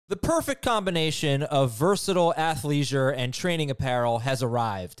The perfect combination of versatile athleisure and training apparel has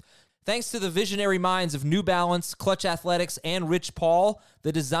arrived. Thanks to the visionary minds of New Balance, Clutch Athletics, and Rich Paul,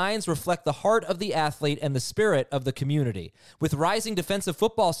 the designs reflect the heart of the athlete and the spirit of the community. With rising defensive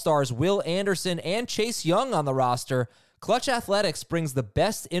football stars Will Anderson and Chase Young on the roster, Clutch Athletics brings the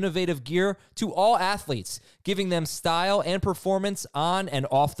best innovative gear to all athletes, giving them style and performance on and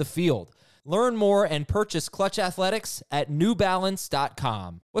off the field. Learn more and purchase Clutch Athletics at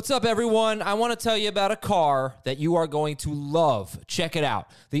newbalance.com. What's up, everyone? I want to tell you about a car that you are going to love. Check it out.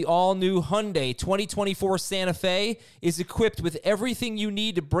 The all-new Hyundai 2024 Santa Fe is equipped with everything you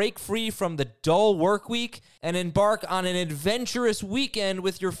need to break free from the dull work week and embark on an adventurous weekend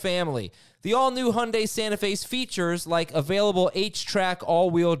with your family. The all-new Hyundai Santa Fe's features like available H-Track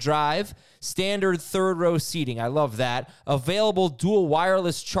all-wheel drive, standard third-row seating, I love that, available dual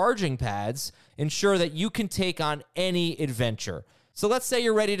wireless charging pads, ensure that you can take on any adventure. So let's say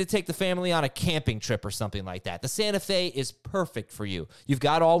you're ready to take the family on a camping trip or something like that. The Santa Fe is perfect for you. You've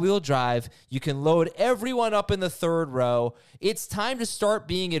got all-wheel drive. You can load everyone up in the third row. It's time to start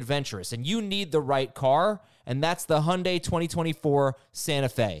being adventurous, and you need the right car, and that's the Hyundai 2024 Santa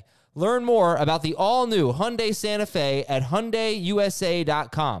Fe. Learn more about the all-new Hyundai Santa Fe at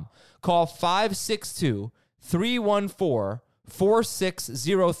HyundaiUSA.com. Call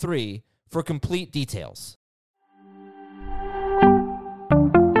 562-314-4603 for complete details.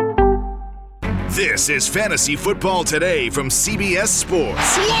 This is Fantasy Football Today from CBS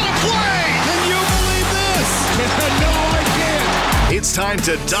Sports. What a play! Can you believe this? No, I can't. It's time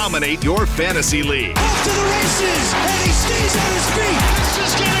to dominate your fantasy league. Off to the races, and he stays on his feet. This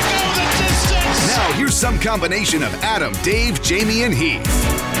is going to go the distance. Now, here's some combination of Adam, Dave, Jamie, and Heath.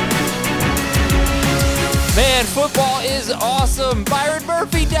 Man, football is awesome. Byron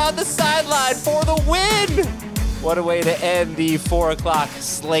Murphy down the sideline for the win. What a way to end the 4 o'clock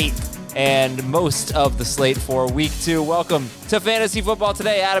slate and most of the slate for week 2. Welcome to Fantasy Football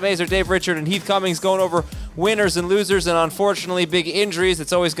Today. Adam Azer, Dave Richard, and Heath Cummings going over winners and losers and unfortunately big injuries.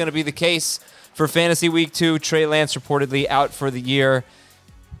 It's always going to be the case for Fantasy Week 2. Trey Lance reportedly out for the year.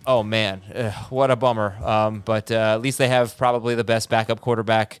 Oh, man, what a bummer. But at least they have probably the best backup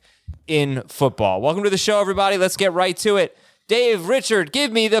quarterback in football. Welcome to the show, everybody. Let's get right to it. Dave, Richard,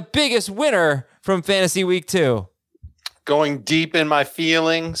 give me the biggest winner from Fantasy Week 2. Going deep in my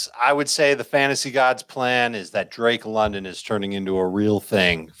feelings, I would say the fantasy gods plan is that Drake London is turning into a real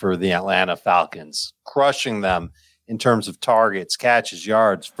thing for the Atlanta Falcons, crushing them in terms of targets, catches,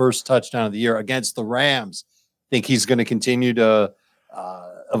 yards, first touchdown of the year against the Rams. I think he's going to continue to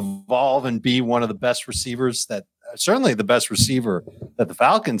evolve and be one of the best receivers certainly the best receiver that the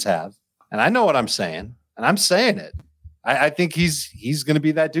Falcons have. And I know what I'm saying, and I'm saying it. I think he's going to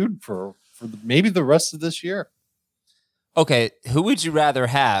be that dude for maybe the rest of this year. Okay, who would you rather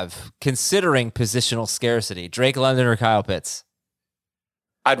have considering positional scarcity, Drake London or Kyle Pitts?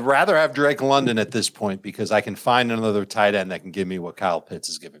 I'd rather have Drake London at this point because I can find another tight end that can give me what Kyle Pitts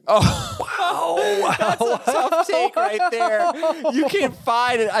is giving me. Oh, wow. That's a tough take right there. You can't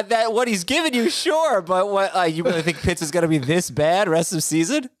find that what he's giving you, sure, but what you really think Pitts is going to be this bad rest of the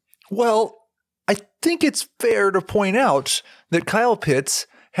season? Well, I think it's fair to point out that Kyle Pitts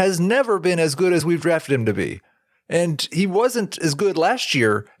has never been as good as we've drafted him to be. And he wasn't as good last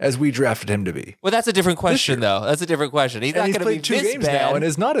year as we drafted him to be. Well, that's a different question, though. That's a different question. He's not going to be two this games bad now and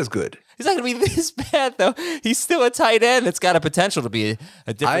is not as good. He's not going to be this bad, though. He's still a tight end that's got a potential to be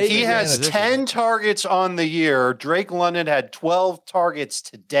a different. He has 10 targets on the year. Drake London had 12 targets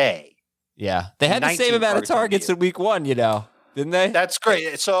today. Yeah, they had the same amount of targets in week 1, didn't they? That's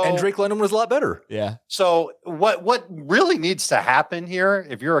great. And Drake London was a lot better. Yeah. So what really needs to happen here,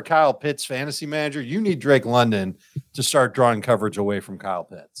 if you're a Kyle Pitts fantasy manager, you need Drake London to start drawing coverage away from Kyle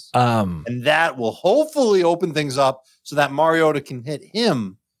Pitts. And that will hopefully open things up so that Mariota can hit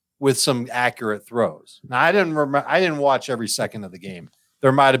him with some accurate throws. Now, I didn't watch every second of the game.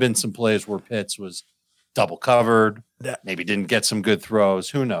 There might have been some plays where Pitts was double covered, maybe didn't get some good throws.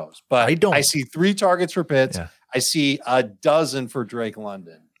 Who knows? But I see 3 targets for Pitts. Yeah. I see a dozen for Drake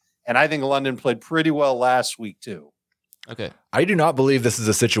London. And I think London played pretty well last week, too. Okay. I do not believe this is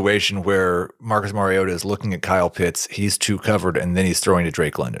a situation where Marcus Mariota is looking at Kyle Pitts, he's too covered, and then he's throwing to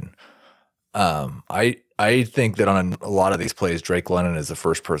Drake London. I think that on a lot of these plays, Drake London is the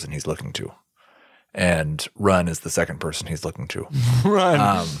first person he's looking to. And Run is the second person he's looking to.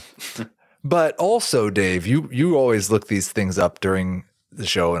 Run. But also, Dave, you always look these things up during the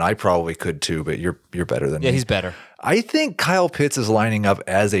show, and I probably could too, but you're better than me. Yeah, he's better. I think Kyle Pitts is lining up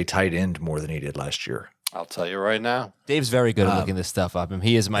as a tight end more than he did last year. I'll tell you right now. Dave's very good at looking this stuff up.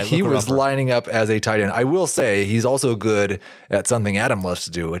 He is my He was looker-upper. lining up as a tight end. I will say he's also good at something Adam loves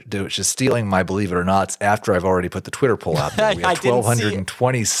to do, which is stealing my believe it or nots after I've already put the Twitter poll out there. We I have didn't see it.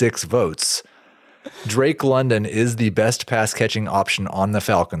 1,226 votes. Drake London is the best pass catching option on the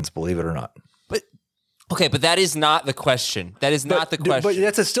Falcons, believe it or not. Okay, but that is not the question. That is not the question. But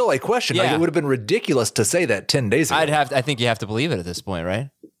that's still a question. Like, Yeah. it would have been ridiculous to say that 10 days ago. I think you have to believe it at this point,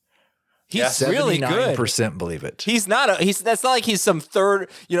 right? He's Yeah. really good. 79% believe it. That's not like he's some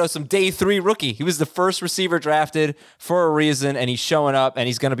some day 3 rookie. He was the first receiver drafted for a reason, and he's showing up, and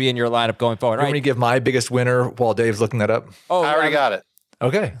he's going to be in your lineup going forward. Want me to give my biggest winner while Dave's looking that up? Oh, I already got it.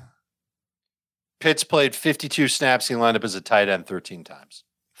 Okay. Pitts played 52 snaps. He lined up as a tight end 13 times.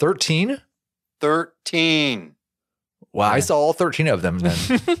 13? 13. Wow. I saw all 13 of them then.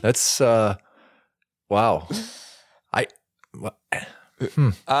 That's, wow. I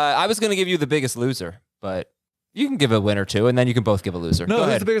was going to give you the biggest loser, but you can give a winner too, and then you can both give a loser. No, Go who's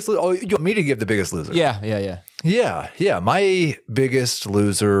ahead. the biggest loser? Oh, you want me to give the biggest loser? Yeah. Yeah. My biggest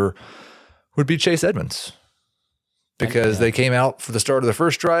loser would be Chase Edmonds. Because they came out for the start of the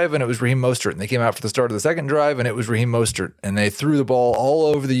first drive and it was Raheem Mostert. And they came out for the start of the second drive and it was Raheem Mostert. And they threw the ball all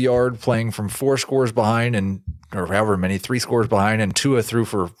over the yard, playing from 4 scores behind or however many, 3 scores behind. And Tua threw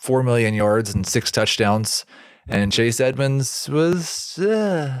for 4 million yards and 6 touchdowns. And Chase Edmonds was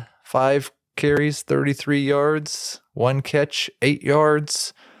 5 carries, 33 yards, 1 catch, 8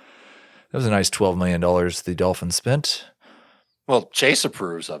 yards. That was a nice $12 million the Dolphins spent. Well, Chase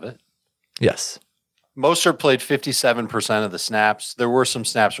approves of it. Yes. Mostert played 57% of the snaps. There were some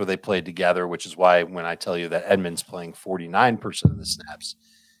snaps where they played together, which is why when I tell you that Edmonds playing 49% of the snaps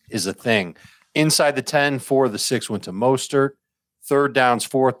is a thing. Inside the 10, 4 of the 6 went to Mostert. 3rd downs,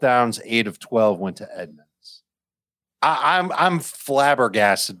 4th downs, 8 of 12 went to Edmonds. I'm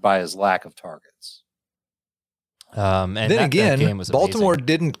flabbergasted by his lack of targets. And then that again, game was Baltimore amazing.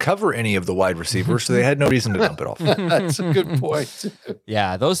 didn't cover any of the wide receivers, so they had no reason to dump it off. That's a good point.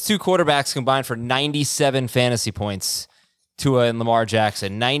 Yeah, those two quarterbacks combined for 97 fantasy points. Tua and Lamar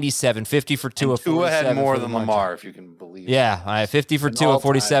Jackson, 97, 50 for Tua. Tua had 47 more for than Lamar, if you can believe it. Yeah, 50 for Tua,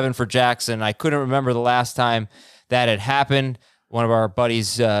 47 for Jackson. I couldn't remember the last time that had happened. One of our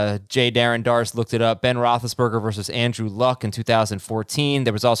buddies, Jay Darren Darst, looked it up. Ben Roethlisberger versus Andrew Luck in 2014.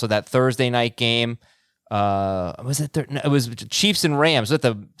 There was also that Thursday night game. It was Chiefs and Rams. Was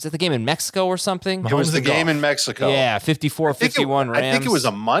that the game in Mexico or something? It was the game in Mexico. Yeah, 54-51 Rams. I think it was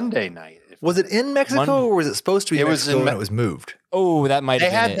a Monday night. Was it in Mexico or was it supposed to be Mexico and it was moved? Oh, that might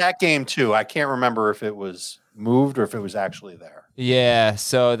have been They had that game too. I can't remember if it was moved or if it was actually there. Yeah,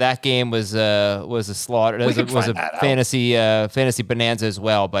 so that game was a slaughter. It was a fantasy bonanza as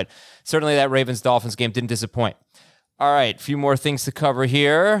well, but certainly that Ravens-Dolphins game didn't disappoint. All right, a few more things to cover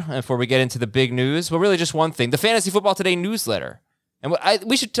here before we get into the big news. Well, really just one thing. The Fantasy Football Today newsletter. And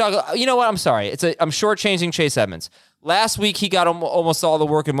we should talk, you know what, I'm sorry. I'm shortchanging Chase Edmonds. Last week, he got almost all the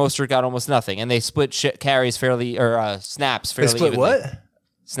work and Mostert got almost nothing. And they split snaps fairly They split evenly. what?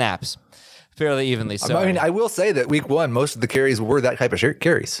 Snaps fairly evenly. So, I mean, I will say that week 1, most of the carries were that type of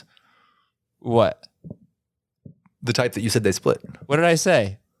carries. what? The type that you said they split. What did I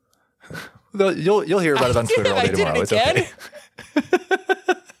say? You'll hear about it on Twitter all day tomorrow. It's okay.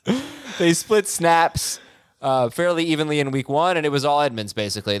 They split snaps fairly evenly in week 1, and it was all Edmonds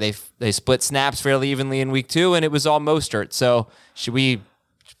basically. They split snaps fairly evenly in week 2, and it was all Mostert. So should we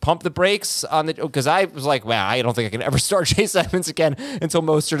pump the brakes on the? Because I was like, wow, I don't think I can ever start Chase Edmonds again until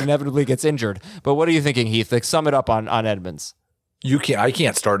Mostert inevitably gets injured. But what are you thinking, Heath? Like, sum it up on Edmonds. I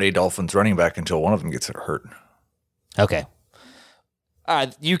can't start a Dolphins running back until one of them gets hurt. Okay.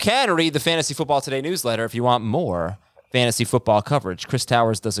 You can read the Fantasy Football Today newsletter if you want more fantasy football coverage. Chris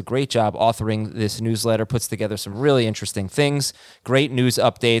Towers does a great job authoring this newsletter, puts together some really interesting things, great news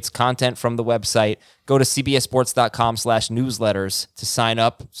updates, content from the website. Go to cbssports.com/newsletters to sign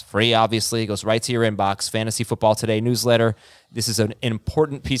up. It's free, obviously. It goes right to your inbox. Fantasy Football Today newsletter. This is an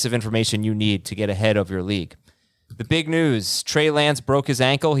important piece of information you need to get ahead of your league. The big news, Trey Lance broke his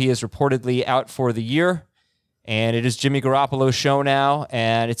ankle. He is reportedly out for the year. And it is Jimmy Garoppolo's show now.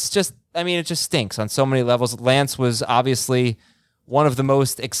 And it just stinks on so many levels. Lance was obviously one of the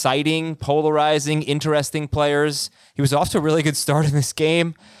most exciting, polarizing, interesting players. He was off to a really good start in this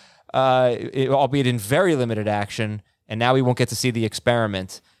game, albeit in very limited action. And now we won't get to see the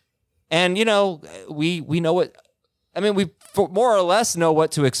experiment. And, we know what... we more or less know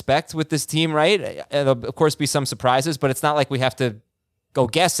what to expect with this team, right? There'll, of course, be some surprises, but it's not like we have to go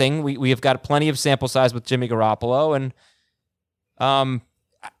guessing. We have got plenty of sample size with Jimmy Garoppolo, and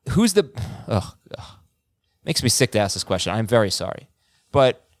who's the? Makes me sick to ask this question. I'm very sorry,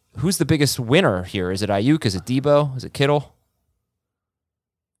 but who's the biggest winner here? Is it Ayuk? Is it Debo? Is it Kittle?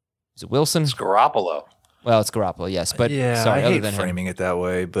 Is it Wilson? It's Garoppolo. Well, it's Garoppolo, yes. But yeah, sorry, I other hate than framing it that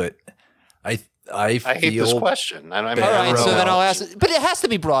way, but I hate this question. I mean, all right, so then about- I'll ask, but it has to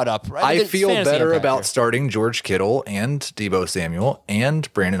be brought up, right? I It's feel fantasy better impact about here. starting George Kittle and Debo Samuel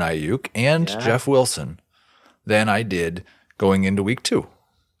and Brandon Ayuk and Jeff Wilson than I did going into week 2.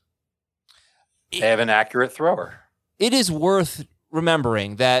 They have an accurate thrower. It is worth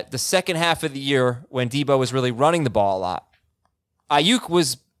remembering that the second half of the year, when Debo was really running the ball a lot, Ayuk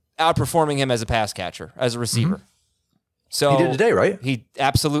was outperforming him as a pass catcher, as a receiver. So He did today, right? He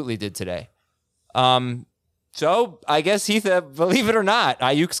absolutely did today. So I guess, Heath, believe it or not,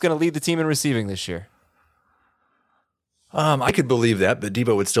 Ayuk's going to lead the team in receiving this year. I could believe that, but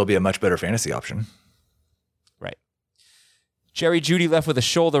Debo would still be a much better fantasy option. Right. Jerry Jeudy left with a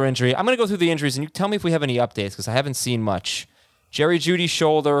shoulder injury. I'm going to go through the injuries, and you tell me if we have any updates, because I haven't seen much. Jerry Jeudy,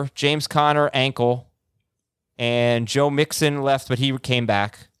 shoulder. James Conner, ankle. And Joe Mixon left, but he came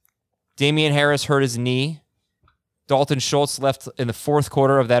back. Damian Harris hurt his knee. Dalton Schultz left in the fourth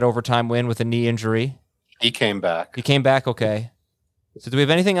quarter of that overtime win with a knee injury. He came back. He came back okay. So do we have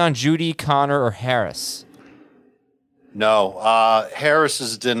anything on Jeudy, Conner, or Harris? No,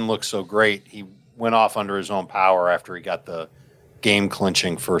 Harris's didn't look so great. He went off under his own power after he got the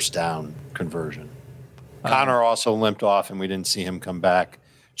game-clinching first down conversion. Connor also limped off, and we didn't see him come back.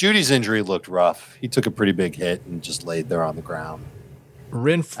 Judy's injury looked rough. He took a pretty big hit and just laid there on the ground.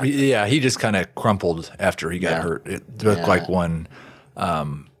 He just kind of crumpled after he got hurt. It looked like one.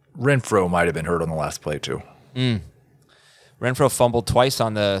 Renfro might have been hurt on the last play too. Renfro fumbled twice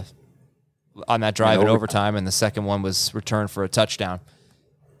on that drive in overtime, and the second one was returned for a touchdown.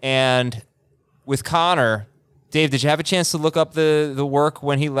 And with Connor, Dave, did you have a chance to look up the work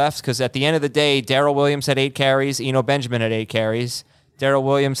when he left? Because at the end of the day, Darrell Williams had 8 carries, Eno Benjamin had 8 carries. Darrell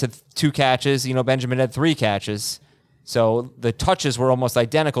Williams had 2 catches, Eno Benjamin had 3 catches. So the touches were almost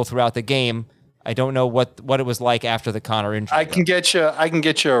identical throughout the game. I don't know what it was like after the Connor injury. I can get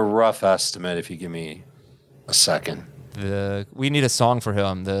you a rough estimate if you give me a second. We need a song for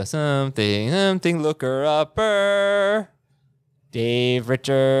him. The something looker upper. Dave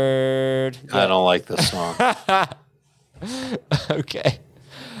Richard. I don't like this song. Okay.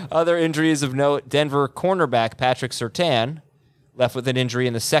 Other injuries of note: Denver cornerback Patrick Surtain left with an injury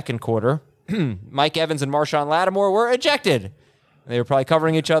in the second quarter. Mike Evans and Marshawn Lattimore were ejected. They were probably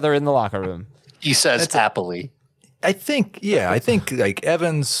covering each other in the locker room. He says happily. I think like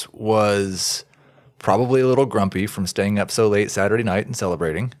Evans was probably a little grumpy from staying up so late Saturday night and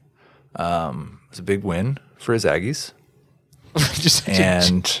celebrating. It was a big win for his Aggies.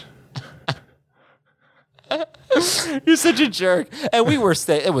 You're such a jerk. And we were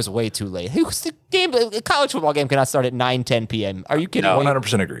it was way too late. A college football game cannot start at 9-10 p.m. Are you kidding me?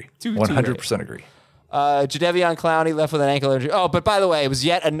 100% agree. 100% agree. Jadeveon Clowney left with an ankle injury. Oh, but by the way, it was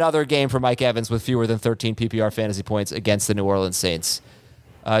yet another game for Mike Evans with fewer than 13 PPR fantasy points against the New Orleans Saints.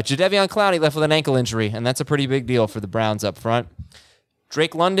 Jadeveon Clowney left with an ankle injury, and that's a pretty big deal for the Browns up front.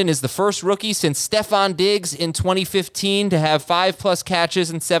 Drake London is the first rookie since Stephon Diggs in 2015 to have 5+ catches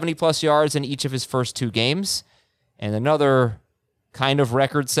and 70+ yards in each of his first 2 games. And another kind of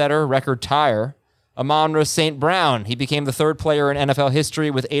record setter, record tire, Amon-Ra St. Brown. He became the 3rd player in NFL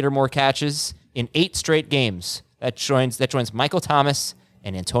history with 8 or more catches in 8 straight games. That joins Michael Thomas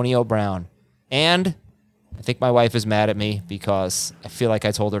and Antonio Brown. And I think my wife is mad at me because I feel like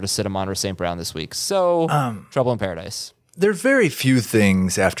I told her to sit Amon-Ra St. Brown this week. So, trouble in paradise. There are very few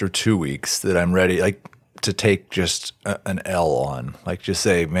things after 2 weeks that I'm ready to take just an L on. Like just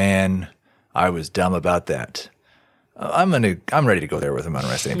say, man, I was dumb about that. I'm ready to go there with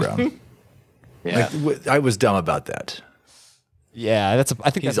Amon-Ra St. Brown. Yeah. I was dumb about that. Yeah, I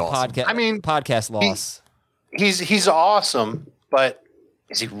think that's awesome. a podcast. I mean, podcast loss. He's awesome, but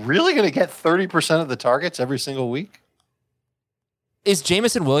is he really going to get 30% of the targets every single week? Is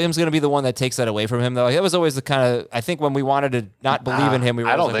Jameson Williams going to be the one that takes that away from him, though? That was always the kind of, I think when we wanted to not believe in him, we were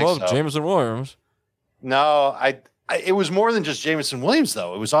I don't like, think well, so. Jameson Williams. No, it was more than just Jameson Williams,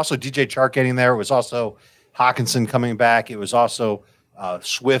 though. It was also DJ Chark getting there. It was also Hawkinson coming back. It was also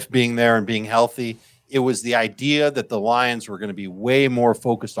Swift being there and being healthy. It was the idea that the Lions were going to be way more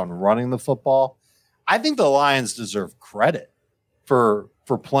focused on running the football. I think the Lions deserve credit for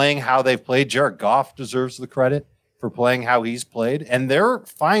playing how they've played. Jared Goff deserves the credit for playing how he's played. And they're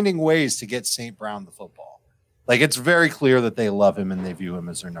finding ways to get St. Brown the football. Like, it's very clear that they love him and they view him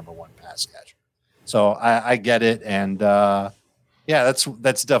as their number 1 pass catcher. So I get it. And that's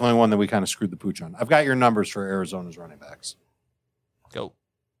definitely one that we kind of screwed the pooch on. I've got your numbers for Arizona's running backs. Go.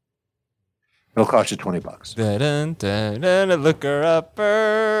 It'll cost you $20. Dun, dun, dun, looker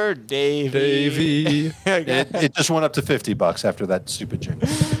upper, Davey. It just went up to $50 after that stupid jingle.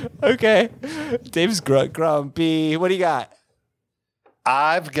 Okay. Dave's grumpy. What do you got?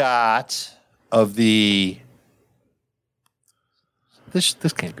 I've got of the. This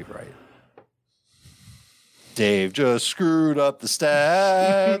can't be right. Dave just screwed up the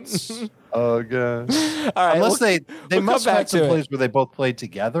stats again. All right. Unless they we'll must come have back had some to it. plays where they both played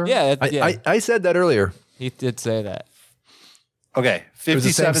together. Yeah. I said that earlier. He did say that. Okay. It was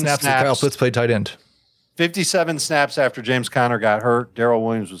the same 57 snaps that Kyle Pitts played tight end. 57 snaps after James Conner got hurt. Darrell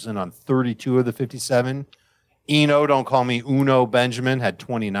Williams was in on 32 of the 57. Eno, don't call me Uno Benjamin, had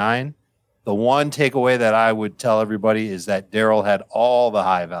 29. The one takeaway that I would tell everybody is that Darrell had all the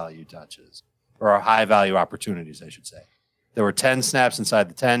high-value touches, or high-value opportunities, I should say. There were 10 snaps inside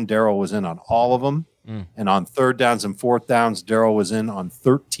the 10. Darrell was in on all of them. And on third downs and fourth downs, Darrell was in on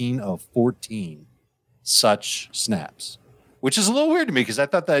 13 of 14 such snaps, which is a little weird to me because I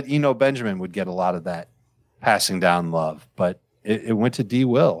thought that Eno Benjamin would get a lot of that passing down love, but it went to D.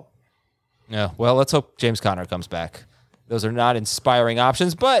 Will. Yeah. Well, let's hope James Conner comes back. Those are not inspiring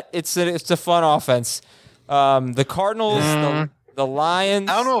options, but it's a fun offense. The Cardinals, the Lions.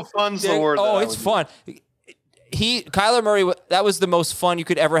 I don't know if fun's the word. Oh, it's fun. Kyler Murray, that was the most fun you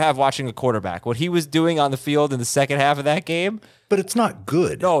could ever have watching a quarterback. What he was doing on the field in the second half of that game. But it's not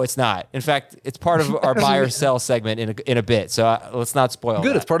good. No, it's not. In fact, it's part of our buy or sell segment in a bit. So let's not spoil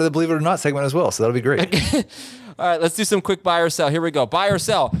Good. that. It's part of the Believe It or Not segment as well. So that'll be great. All right, let's do some quick buy or sell. Here we go. Buy or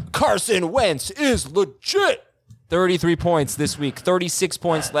sell. Carson Wentz is legit. 33 points this week, 36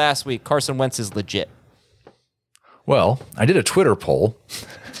 points last week. Carson Wentz is legit. Well, I did a Twitter poll.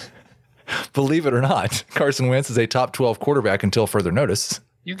 Believe it or not, Carson Wentz is a top 12 quarterback until further notice.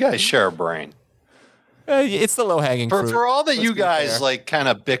 You guys share a brain. It's the low-hanging fruit. For all that Let's you be guys fair. like kind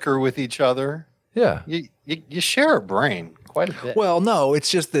of bicker with each other, Yeah. you share a brain quite a bit. Well, no,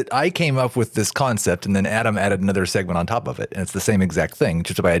 it's just that I came up with this concept and then Adam added another segment on top of it. And it's the same exact thing,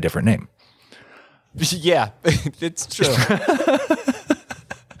 just by a different name. Yeah, it's true.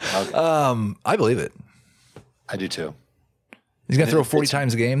 I believe it. I do too. He's going to throw 40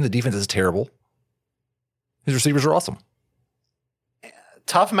 times a game. The defense is terrible. His receivers are awesome.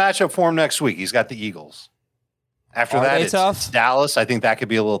 Tough matchup for him next week. He's got the Eagles. After Are that, they tough? it's Dallas. I think that could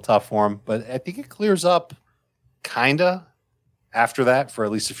be a little tough for him, but I think it clears up kinda after that for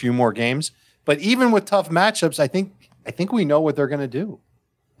at least a few more games. But even with tough matchups, I think we know what they're going to do.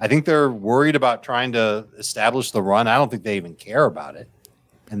 I think they're worried about trying to establish the run. I don't think they even care about it.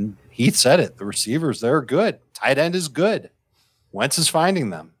 And Heath said it. The receivers, they're good. Tight end is good. Wentz is finding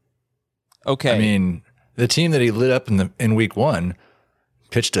them. Okay. I mean, the team that he lit up in week 1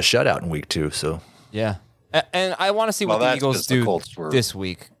 pitched a shutout in week 2. So yeah. And I want to see what the that's Eagles because the do Colts were this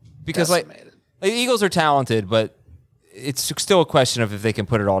week. Because decimated. the Eagles are talented, but it's still a question of if they can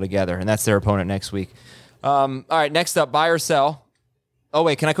put it all together, and that's their opponent next week. All right, next up, buy or sell. Oh,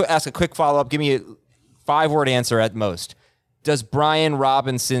 wait, can I ask a quick follow-up? Give me a 5-word answer at most. Does Brian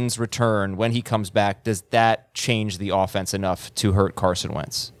Robinson's return, when he comes back, does that change the offense enough to hurt Carson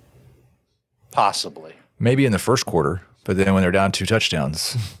Wentz? Possibly. maybe in the first quarter, but then when they're down 2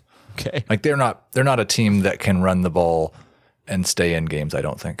 touchdowns, Okay. like they're not a team that can run the ball and stay in games. I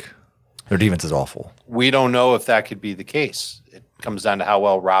don't think their defense is awful. We don't know if that could be the case. It comes down to how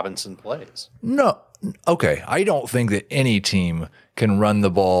well Robinson plays. No. Okay. I don't think that any team can run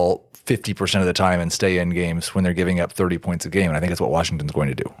the ball 50% of the time and stay in games when they're giving up 30 points a game. And I think that's what Washington's going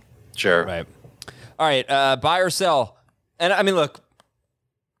to do. Sure. Right. All right. Buy or sell. And I mean, look,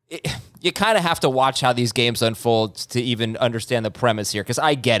 you kind of have to watch how these games unfold to even understand the premise here, because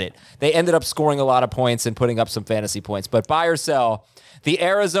I get it. They ended up scoring a lot of points and putting up some fantasy points. But buy or sell, the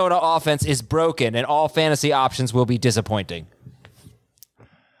Arizona offense is broken and all fantasy options will be disappointing.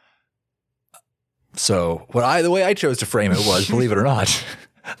 So the way I chose to frame it was, believe it or not,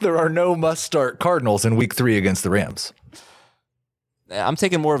 there are no must-start Cardinals in Week 3 against the Rams. I'm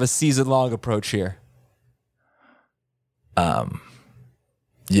taking more of a season-long approach here.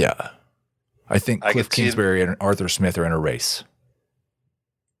 Yeah. I think I Cliff could see it. Kingsbury and Arthur Smith are in a race.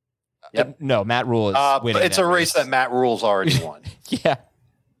 Yep. No, Matt Rule is winning. But it's a race that Matt Rule's already won. Yeah.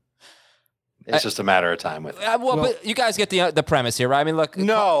 It's just a matter of time with it. But you guys get the premise here, right? I mean, look.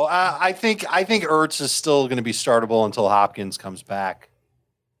 No, I think Ertz is still going to be startable until Hopkins comes back.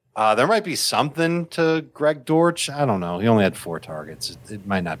 There might be something to Greg Dortch. I don't know. He only had 4 targets. It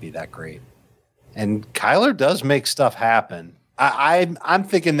might not be that great. And Kyler does make stuff happen. I'm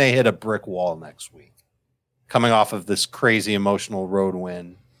thinking they hit a brick wall next week, coming off of this crazy emotional road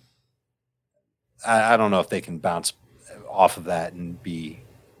win. I don't know if they can bounce off of that and be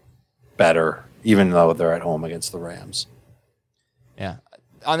better even though they're at home against the Rams. Yeah.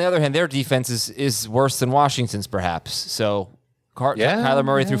 On the other hand, their defense is worse than Washington's, perhaps. So Kyler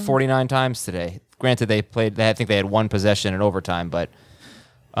Murray threw 49 times today. Granted, I think they had one possession in overtime, but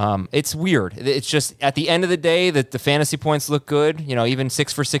it's weird. It's just at the end of the day that the fantasy points look good. Even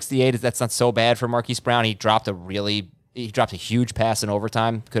 6 for 68, that's not so bad for Marquise Brown. He dropped a huge pass in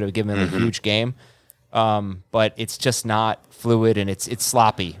overtime. Could have given him a huge game. But it's just not fluid, and it's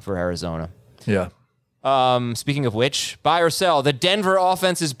sloppy for Arizona. Yeah. Speaking of which, buy or sell. The Denver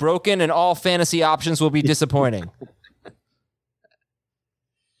offense is broken, and all fantasy options will be disappointing.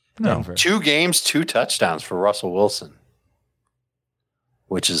 No. Denver. 2 games, 2 touchdowns for Russell Wilson,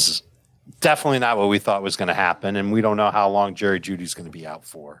 which is definitely not what we thought was going to happen, and we don't know how long Jerry Jeudy's going to be out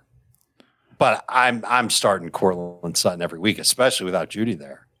for. But I'm starting Courtland Sutton every week, especially without Jeudy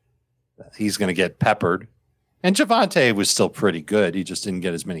there. He's going to get peppered. And Javonte was still pretty good. He just didn't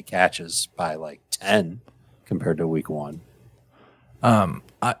get as many catches by like 10 compared to week 1.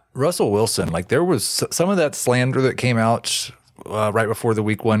 Russell Wilson, there was some of that slander that came out right before the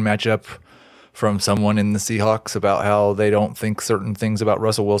week 1 matchup from someone in the Seahawks about how they don't think certain things about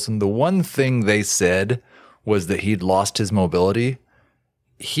Russell Wilson. The one thing they said was that he'd lost his mobility.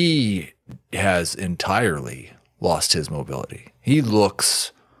 He has entirely lost his mobility. He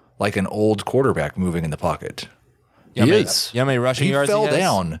looks like an old quarterback moving in the pocket. You know how many rushing yards he fell has?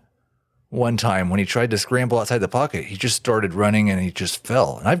 down one time when he tried to scramble outside the pocket. He just started running and he just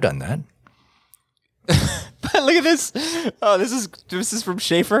fell. And I've done that. Look at this. Oh, this is from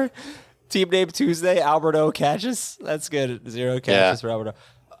Schaefer. Team name Tuesday, Alberto catches. That's good. 0 catches for Alberto.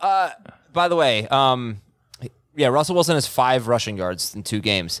 By the way, Russell Wilson has 5 rushing yards in 2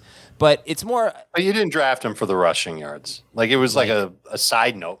 games. But it's more... But you didn't draft him for the rushing yards. It was like a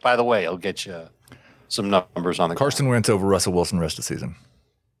side note. By the way, he'll get you some numbers on the Carson Wentz over Russell Wilson rest of the season.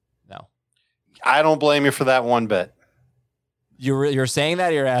 No. I don't blame you for that one bit. You're saying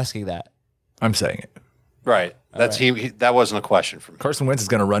that or you're asking that? I'm saying it. Right. That wasn't a question for me. Carson Wentz is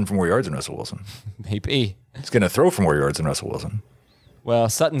going to run for more yards than Russell Wilson. Maybe. He's going to throw for more yards than Russell Wilson. Well,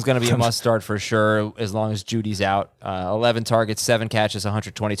 Sutton's going to be a must start for sure as long as Judy's out. 11 targets, 7 catches,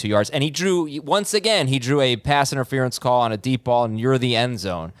 122 yards. And he drew a pass interference call on a deep ball near the end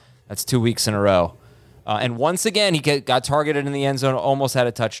zone. That's 2 weeks in a row. And once again, he got targeted in the end zone, almost had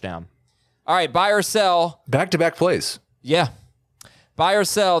a touchdown. All right, buy or sell. Back-to-back plays. Yeah. Buy or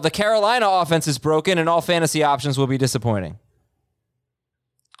sell. The Carolina offense is broken, and all fantasy options will be disappointing.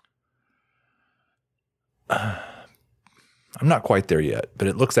 I'm not quite there yet, but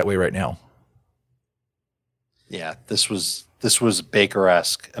it looks that way right now. Yeah, this was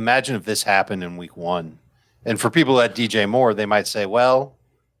Baker-esque. Imagine if this happened in week 1. And for people that DJ Moore, they might say, well,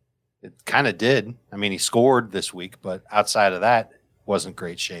 it kind of did. I mean, he scored this week, but outside of that, wasn't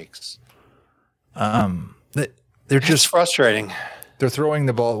great shakes. They're just frustrating. They're throwing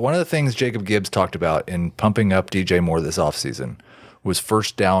the ball. One of the things Jacob Gibbs talked about in pumping up DJ Moore this offseason was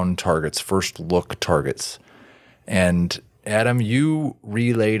first down targets, first look targets. And Adam, you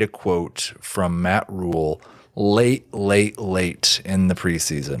relayed a quote from Matt Rule late in the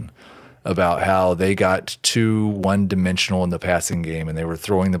preseason about how they got too one-dimensional in the passing game and they were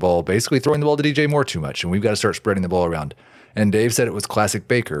throwing the ball to DJ Moore too much, and we've got to start spreading the ball around. And Dave said it was classic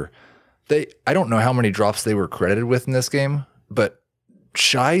Baker. I don't know how many drops they were credited with in this game, but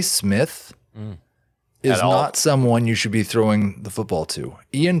Shi Smith is not someone you should be throwing the football to.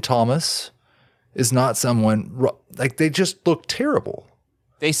 Ian Thomas is not someone they just look terrible.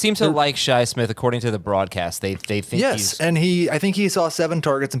 They seem to like Shi Smith, according to the broadcast. They think and I think he saw 7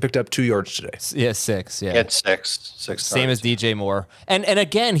 targets and picked up 2 yards today. Yeah, 6. Yeah, he had 6 Same as DJ Moore. And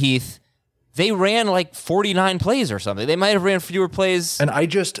again, Heath, they ran 49 plays or something. They might have ran fewer plays. And I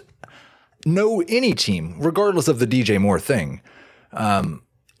just know any team, regardless of the DJ Moore thing,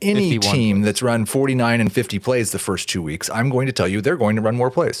 any team that's run 49 and 50 plays the first 2 weeks, I'm going to tell you they're going to run more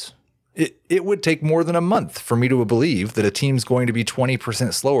plays. It would take more than a month for me to believe that a team's going to be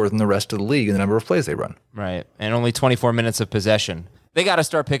 20% slower than the rest of the league in the number of plays they run. Right. And only 24 minutes of possession. They got to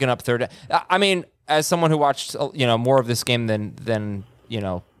start picking up third. I mean, as someone who watched more of this game than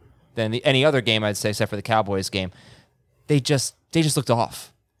any other game, I'd say, except for the Cowboys game, they just looked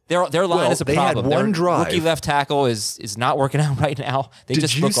off. Their line is a problem. They had one drive. Rookie left tackle is not working out right now. Did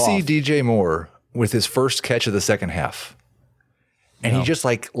you see DJ Moore with his first catch of the second half? And he just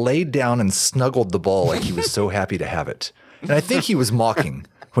laid down and snuggled the ball like he was so happy to have it. And I think he was mocking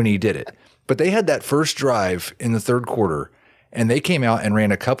when he did it. But they had that first drive in the third quarter, and they came out and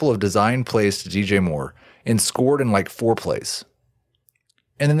ran a couple of design plays to DJ Moore and scored in 4 plays.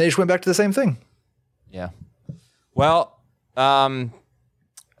 And then they just went back to the same thing. Yeah. Well,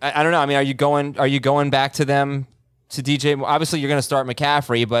 I don't know. I mean, are you going back to them to DJ? Obviously, you're going to start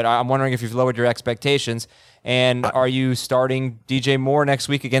McCaffrey, but I'm wondering if you've lowered your expectations. And are you starting DJ Moore next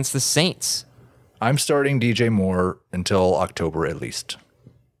week against the Saints? I'm starting DJ Moore until October at least.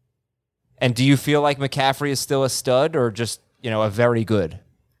 And do you feel like McCaffrey is still a stud or just, a very good?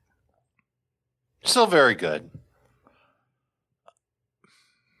 Still very good.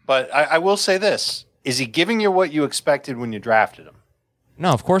 But I will say this. Is he giving you what you expected when you drafted him? No,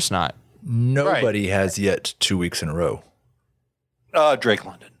 of course not. Nobody has yet 2 weeks in a row. Drake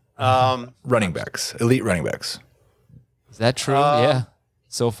London. Running backs, elite running backs. Is that true? Yeah.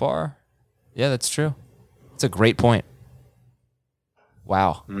 So far? Yeah, that's true. It's a great point.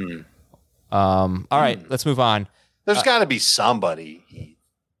 Wow. All right, let's move on. There's got to be somebody.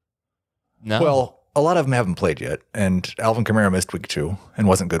 No. Well, a lot of them haven't played yet, and Alvin Kamara missed week 2 and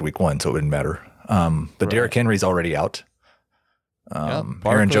wasn't good week 1, so it wouldn't matter. But Derrick Henry's already out.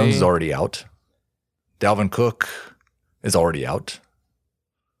 Aaron Jones is already out. Dalvin Cook is already out.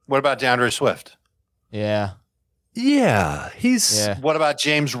 What about DeAndre Swift? Yeah. Yeah, he's. Yeah. What about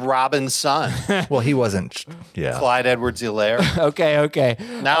James Robinson? Well, he wasn't. Yeah. Clyde Edwards-Helaire. Okay.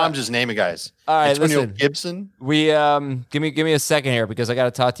 Now I'm just naming guys. All right, Antonio listen. Gibson. We give me a second here because I got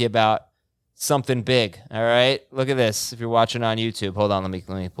to talk to you about something big. All right, look at this. If you're watching on YouTube, hold on. Let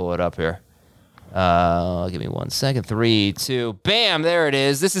me pull it up here. Give me 1 second. 3, 2, bam! There it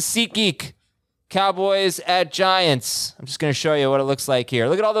is. This is SeatGeek. Cowboys at Giants. I'm just going to show you what it looks like here.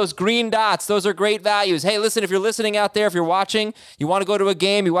 Look at all those green dots. Those are great values. Hey, listen, if you're listening out there, if you're watching, you want to go to a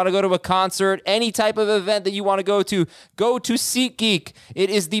game, you want to go to a concert, any type of event that you want to go to SeatGeek. It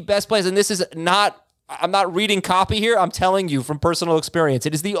is the best place. And this is not, I'm not reading copy here. I'm telling you from personal experience.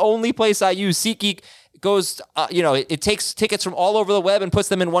 It is the only place I use. SeatGeek goes, it takes tickets from all over the web and puts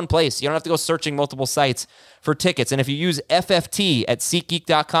them in one place. You don't have to go searching multiple sites for tickets. And if you use FFT at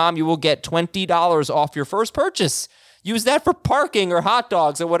SeatGeek.com, you will get $20 off your first purchase. Use that for parking or hot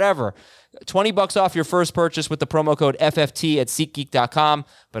dogs or whatever. $20 off your first purchase with the promo code FFT at SeatGeek.com.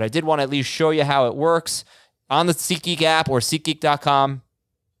 But I did want to at least show you how it works. On the SeatGeek app or SeatGeek.com,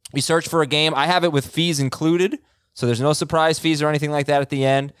 you search for a game. I have it with fees included. So there's no surprise fees or anything like that at the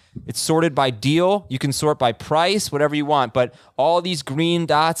end. It's sorted by deal. You can sort by price, whatever you want. But all these green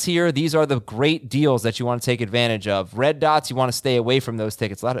dots here, these are the great deals that you want to take advantage of. Red dots, you want to stay away from those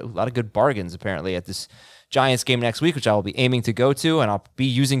tickets. A lot of good bargains, apparently, at this Giants game next week, which I will be aiming to go to, and I'll be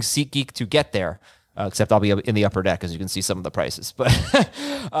using SeatGeek to get there. Except I'll be in the upper deck, as you can see some of the prices.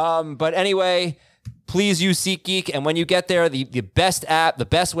 But anyway, please use SeatGeek, and when you get there, the best app, the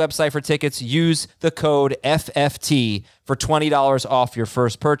best website for tickets, use the code FFT for $20 off your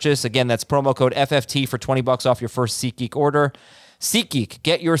first purchase. Again, that's promo code FFT for $20 off your first SeatGeek order. SeatGeek,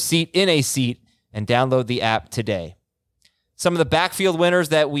 get your seat in a seat, and download the app today. Some of the backfield winners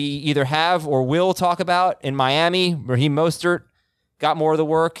that we either have or will talk about in Miami, Raheem Mostert got more of the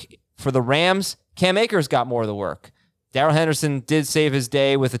work. For the Rams, Cam Akers got more of the work. Darrell Henderson did save his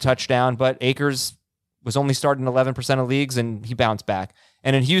day with a touchdown, but Akers was only starting 11% of leagues, and he bounced back.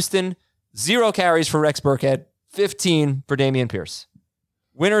 And in Houston, 0 carries for Rex Burkhead, 15 for Dameon Pierce.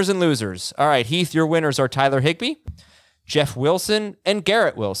 Winners and losers. All right, Heath, your winners are Tyler Higbee, Jeff Wilson, and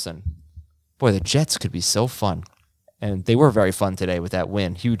Garrett Wilson. Boy, the Jets could be so fun. And they were very fun today with that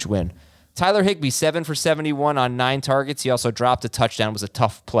win. Huge win. Tyler Higbee, 7 for 71 on 9 targets. He also dropped a touchdown. It was a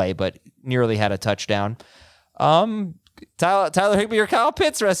tough play, but nearly had a touchdown. Tyler Higbee or Kyle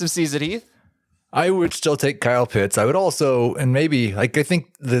Pitts rest of season, Heath? I would still take Kyle Pitts. I would also, and maybe, I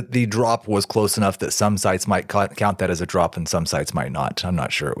think the drop was close enough that some sites might count that as a drop and some sites might not. I'm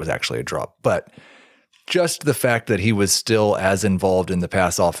not sure it was actually a drop. But just the fact that he was still as involved in the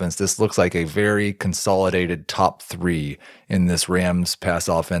pass offense, this looks like a very consolidated top 3 in this Rams pass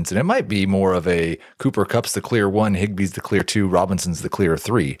offense. And it might be more of a Cooper Kupp's the clear 1, Higbee's the clear 2, Robinson's the clear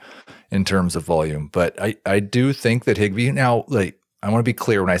 3 in terms of volume. But I do think that Higbee, now, I want to be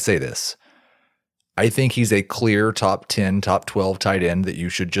clear when I say this. I think he's a clear top 10, top 12 tight end that you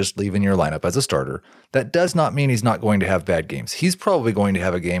should just leave in your lineup as a starter. That does not mean he's not going to have bad games. He's probably going to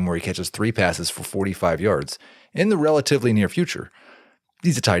have a game where he catches 3 passes for 45 yards in the relatively near future.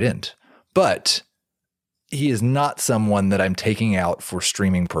 He's a tight end. But he is not someone that I'm taking out for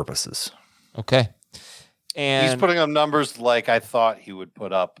streaming purposes. Okay. And he's putting up numbers like I thought he would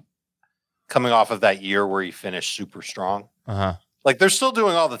put up coming off of that year where he finished super strong. Uh-huh. Like they're still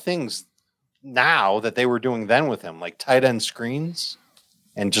doing all the things now that they were doing then with him, like tight end screens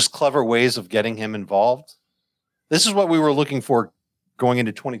and just clever ways of getting him involved. This is what we were looking for going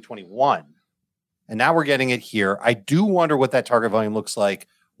into 2021. And now we're getting it here. I do wonder what that target volume looks like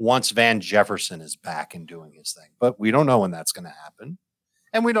once Van Jefferson is back and doing his thing, but we don't know when that's going to happen.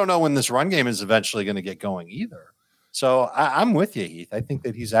 And we don't know when this run game is eventually going to get going either. So I'm with you, Heath. I think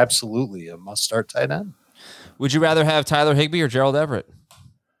that he's absolutely a must-start tight end. Would you rather have Tyler Higbee or Gerald Everett?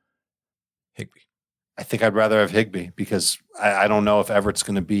 Higbee. I think I'd rather have Higbee because I don't know if Everett's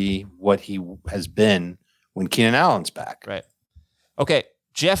going to be what he has been when Keenan Allen's back. Right. Okay,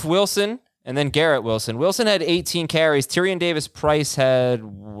 Jeff Wilson and then Garrett Wilson. Wilson had 18 carries. Tyrion Davis-Price had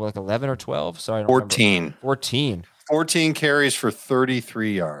like 11 or 12. Sorry, I don't 14. remember. 14. 14 carries for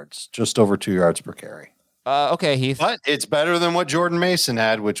 33 yards, just over 2 yards per carry. Okay, Heath. But it's better than what Jordan Mason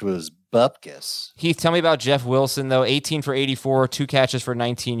had, which was bupkis. Heath, tell me about Jeff Wilson, though. 18 for 84, 2 catches for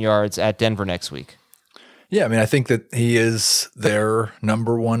 19 yards at Denver next week. Yeah, I mean, I think that he is their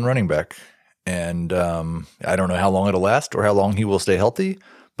number one running back. And I don't know how long it'll last or how long he will stay healthy,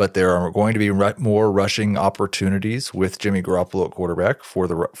 but there are going to be more rushing opportunities with Jimmy Garoppolo at quarterback for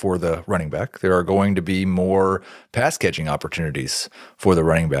the running back. There are going to be more pass catching opportunities for the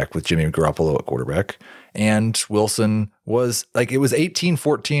running back with Jimmy Garoppolo at quarterback. And Wilson was like, it was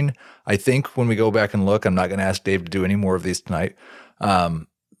 18-14. I think when we go back and look, I'm not going to ask Dave to do any more of these tonight.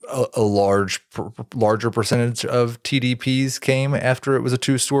 A larger percentage of TDPs came after it was a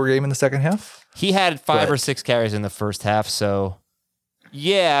 2-score game in the second half. He had 5 or 6 carries in the first half, so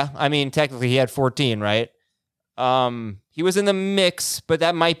yeah, I mean, technically he had 14, right? He was in the mix, but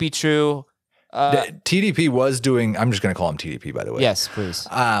that might be true. TDP was doing, I'm just going to call him TDP, by the way. Yes, please.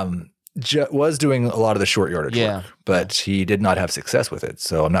 Was doing a lot of the short yardage work, but he did not have success with it,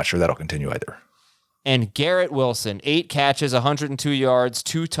 so I'm not sure that'll continue either. And Garrett Wilson, 8 catches, 102 yards,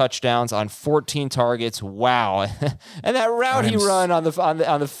 2 touchdowns on 14 targets. Wow! And that route he run on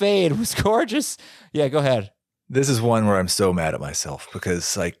the fade was gorgeous. Yeah, go ahead. This is one where I'm so mad at myself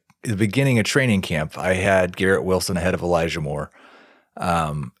because, like, at the beginning of training camp, I had Garrett Wilson ahead of Elijah Moore,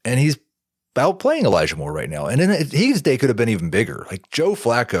 and he's outplaying Elijah Moore right now. And then his day could have been even bigger. Like, Joe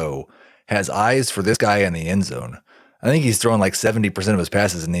Flacco has eyes for this guy in the end zone. I think he's throwing like 70% of his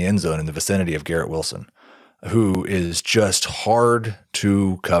passes in the end zone in the vicinity of Garrett Wilson, who is just hard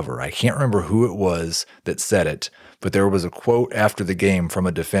to cover. I can't remember who it was that said it, but there was a quote after the game from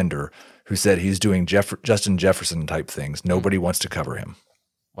a defender who said he's doing Justin Jefferson type things. Nobody wants to cover him.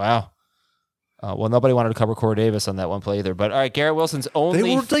 Wow. Well, nobody wanted to cover Corey Davis on that one play either. But all right, Garrett Wilson's only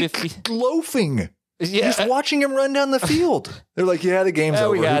They were 50. like loafing. Yeah. Just watching him run down the field. They're like, yeah, the game's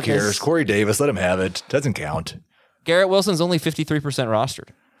over. Who cares? This. Corey Davis, let him have it. Doesn't count. Garrett Wilson's only 53% rostered.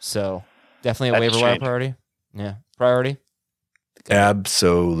 So definitely a waiver wire priority. Yeah. Priority.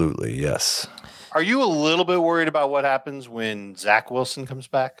 Absolutely. Yes. Are you a little bit worried about what happens when Zach Wilson comes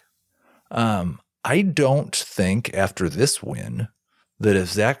back? I don't think after this win that if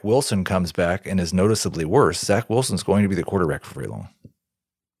Zach Wilson comes back and is noticeably worse, Zach Wilson's going to be the quarterback for very long.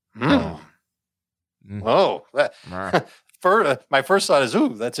 Oh, my first thought is,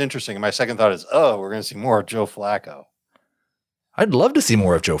 ooh, that's interesting. And my second thought is, oh, we're going to see more of Joe Flacco. I'd love to see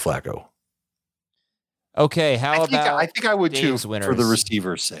more of Joe Flacco. Okay, I think I would Dave's too, winners. for the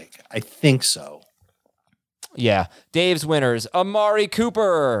receiver's sake. I think so. Yeah, Dave's winners. Amari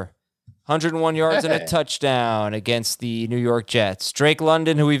Cooper, 101 yards and a touchdown against the New York Jets. Drake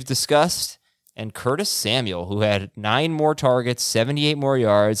London, who we've discussed, and Curtis Samuel, who had 9 more targets, 78 more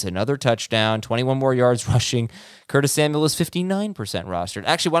yards, another touchdown, 21 more yards rushing. Curtis Samuel is 59% rostered.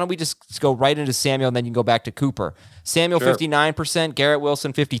 Actually, why don't we just go right into Samuel and then you can go back to Cooper. Samuel, sure. 59%, Garrett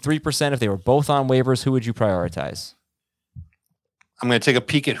Wilson, 53%. If they were both on waivers, who would you prioritize? I'm going to take a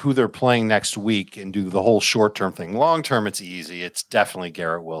peek at who they're playing next week and do the whole short-term thing. Long-term, it's easy. It's definitely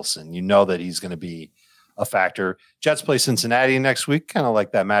Garrett Wilson. You know that he's going to be a factor. Jets play Cincinnati next week, kind of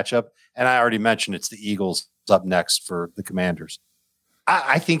like that matchup. And I already mentioned it's the Eagles up next for the Commanders.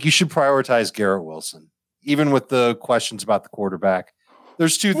 I think you should prioritize Garrett Wilson, even with the questions about the quarterback.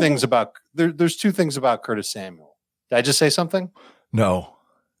 There's two things about Curtis Samuel. Did I just say something? No.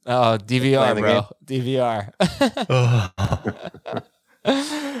 Oh, DVR, bro. DVR.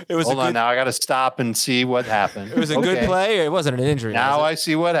 Hold on now. I got to stop and see what happened. It was a good play, or it wasn't an injury? Now I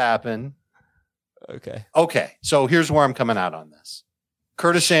see what happened. Okay. So here's where I'm coming out on this.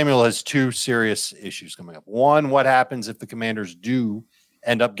 Curtis Samuel has 2 serious issues coming up. One, what happens if the Commanders do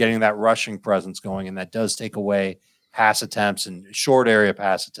end up getting that rushing presence going, and that does take away pass attempts and short area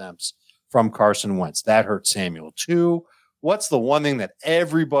pass attempts from Carson Wentz. That hurts Samuel. 2, what's the one thing that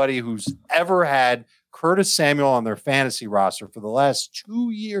everybody who's ever had Curtis Samuel on their fantasy roster for the last 2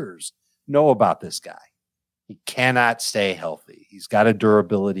 years know about this guy? He cannot stay healthy. He's got a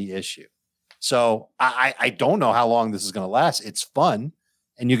durability issue. So I don't know how long this is going to last. It's fun,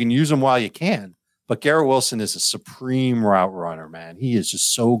 and you can use him while you can. But Garrett Wilson is a supreme route runner, man. He is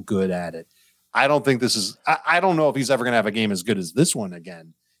just so good at it. I don't think this is, I don't know if he's ever going to have a game as good as this one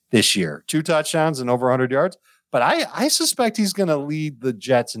again this year. 2 touchdowns and over 100 yards. But I suspect he's going to lead the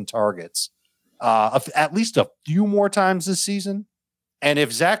Jets in targets at least a few more times this season. And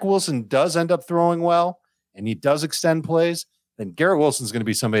if Zach Wilson does end up throwing well and he does extend plays, then Garrett Wilson's going to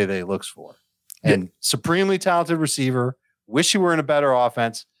be somebody that he looks for. And supremely talented receiver. Wish he were in a better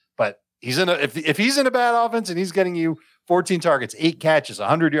offense, but he's in if he's in a bad offense and he's getting you 14 targets, 8 catches,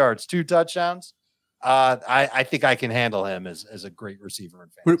 100 yards, 2 touchdowns, I think I can handle him as a great receiver in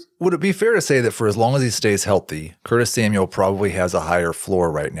fantasy. Would it be fair to say that for as long as he stays healthy, Curtis Samuel probably has a higher floor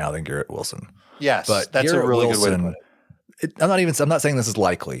right now than Garrett Wilson? Yes, but that's Garrett a really Wilson, good way to put it. I'm not saying this is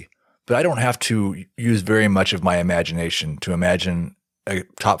likely, but I don't have to use very much of my imagination to imagine a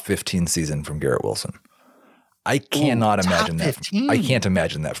top 15 season from Garrett Wilson. I cannot imagine that. I can't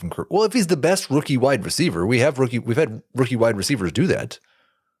imagine that from Kurt. Well, if he's the best rookie wide receiver, we've had rookie wide receivers do that.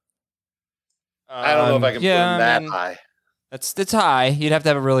 I don't know if I can put him that high. It's high. You'd have to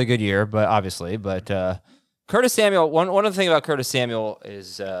have a really good year, but Curtis Samuel, one of the things about Curtis Samuel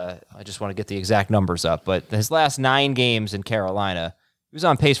is I just want to get the exact numbers up, but his last 9 games in Carolina, he was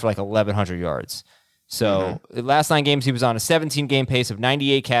on pace for like 1,100 yards. So the last 9 games, he was on a 17-game pace of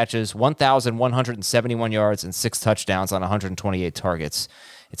 98 catches, 1,171 yards, and 6 touchdowns on 128 targets.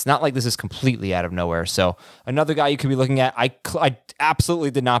 It's not like this is completely out of nowhere. So another guy you could be looking at, I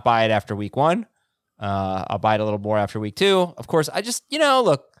absolutely did not buy it after week 1. I'll buy it a little more after week 2. Of course, I just,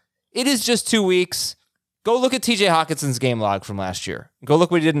 look, it is just 2 weeks. Go look at TJ Hawkinson's game log from last year. Go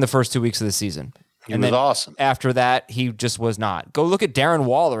look what he did in the first 2 weeks of the season. He was awesome. After that, he just was not. Go look at Darren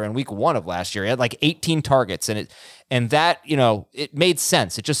Waller in week 1 of last year. He had like 18 targets, and that, it made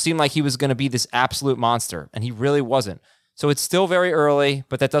sense. It just seemed like he was going to be this absolute monster, and he really wasn't. So it's still very early,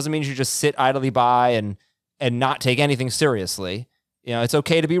 but that doesn't mean you just sit idly by and not take anything seriously. It's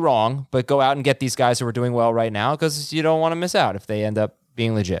okay to be wrong, but go out and get these guys who are doing well right now because you don't want to miss out if they end up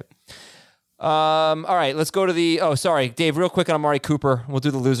being legit. All right, let's go to Dave, real quick on Amari Cooper. We'll do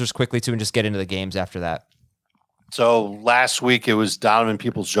the losers quickly too and just get into the games after that. So last week it was Donovan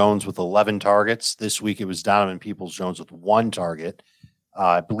Peoples-Jones with 11 targets. This week it was Donovan Peoples-Jones with 1 target.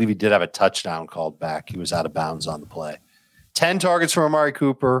 I believe he did have a touchdown called back. He was out of bounds on the play. 10 targets from Amari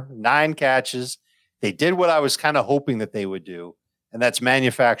Cooper, 9 catches. They did what I was kind of hoping that they would do, and that's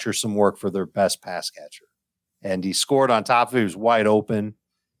manufacture some work for their best pass catcher. And he scored on top of it. He was wide open.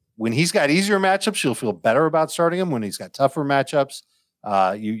 When he's got easier matchups, you'll feel better about starting him. When he's got tougher matchups,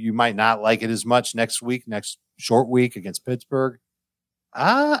 you might not like it as much next short week against Pittsburgh.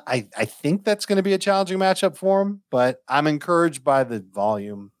 I think that's going to be a challenging matchup for him, but I'm encouraged by the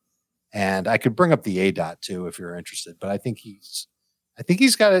volume, and I could bring up the A-dot too if you're interested. But I think he's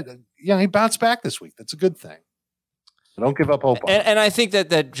got it. He bounced back this week. That's a good thing. So don't give up hope. And I think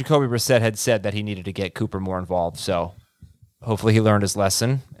that Jacoby Brissett had said that he needed to get Cooper more involved. So hopefully he learned his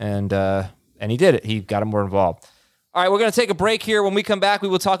lesson, and he did it. He got him more involved. All right, we're going to take a break here. When we come back, we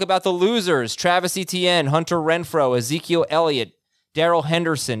will talk about the losers: Travis Etienne, Hunter Renfrow, Ezekiel Elliott, Darrell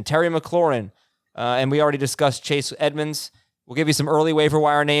Henderson, Terry McLaurin, and we already discussed Chase Edmonds. We'll give you some early waiver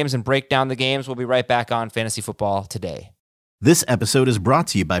wire names and break down the games. We'll be right back on Fantasy Football Today. This episode is brought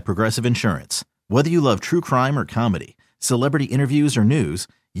to you by Progressive Insurance. Whether you love true crime or comedy, celebrity interviews or news,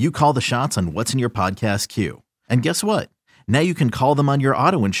 you call the shots on what's in your podcast queue. And guess what? Now you can call them on your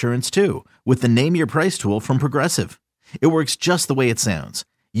auto insurance too with the Name Your Price tool from Progressive. It works just the way it sounds.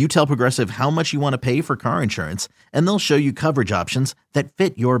 You tell Progressive how much you want to pay for car insurance, and they'll show you coverage options that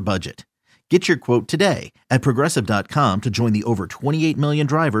fit your budget. Get your quote today at Progressive.com to join the over 28 million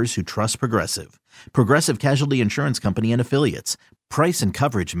drivers who trust Progressive. Progressive Casualty Insurance Company and Affiliates. Price and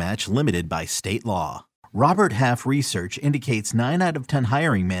coverage match limited by state law. Robert Half research indicates 9 out of 10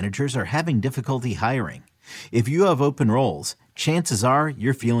 hiring managers are having difficulty hiring. If you have open roles, chances are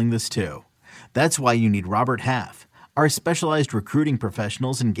you're feeling this too. That's why you need Robert Half. Our specialized recruiting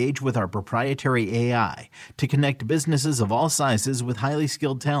professionals engage with our proprietary AI to connect businesses of all sizes with highly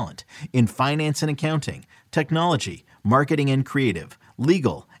skilled talent in finance and accounting, technology, marketing and creative,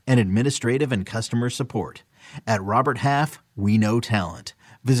 legal, and administrative and customer support. At Robert Half, we know talent.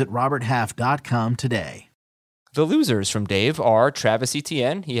 Visit roberthalf.com today. The losers from Dave are Travis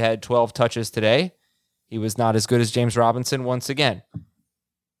Etienne. He had 12 touches today. He was not as good as James Robinson once again.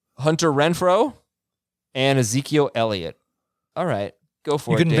 Hunter Renfrow and Ezekiel Elliott. All right, go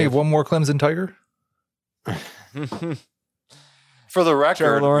for it, You couldn't Dave. think of one more Clemson Tiger? For the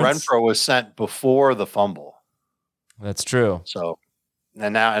record, Renfrow was sent before the fumble. That's true. So,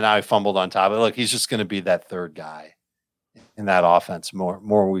 and now he fumbled on top of it. Look, he's just going to be that third guy in that offense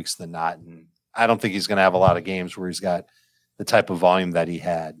more weeks than not. And I don't think he's going to have a lot of games where he's got the type of volume that he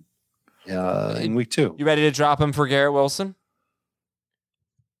had. in week 2. You ready to drop him for Garrett Wilson?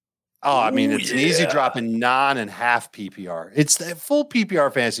 Oh, I mean, it's an easy drop in non and half PPR. It's the full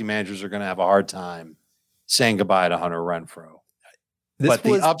PPR fantasy managers are going to have a hard time saying goodbye to Hunter Renfrow. But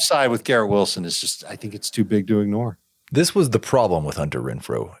the upside with Garrett Wilson is just, I think it's too big to ignore. This was the problem with Hunter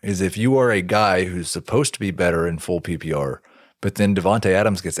Renfrow, is if you are a guy who's supposed to be better in full PPR, but then Devontae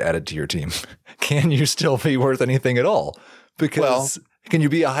Adams gets added to your team, can you still be worth anything at all? Because can you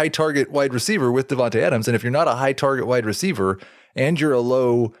be a high target wide receiver with Devontae Adams? And if you're not a high target wide receiver and you're a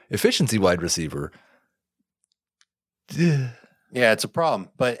low efficiency wide receiver, yeah, it's a problem.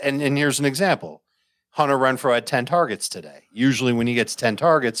 But and here's an example. Hunter Renfrow had 10 targets today. Usually when he gets 10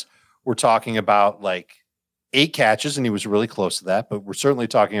 targets, we're talking about like 8 catches, and he was really close to that, but we're certainly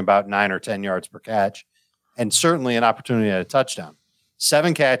talking about 9 or 10 yards per catch, and certainly an opportunity at a touchdown.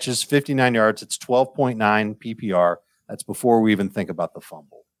 7 catches, 59 yards. It's 12.9 PPR. That's before we even think about the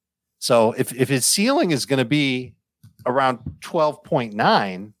fumble. So if his ceiling is going to be around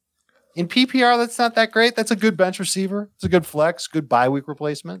 12.9 in PPR, that's not that great. That's a good bench receiver. It's a good flex, good bye week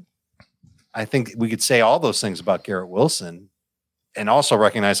replacement. I think we could say all those things about Garrett Wilson and also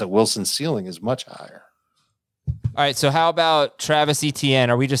recognize that Wilson's ceiling is much higher. All right, so how about Travis Etienne?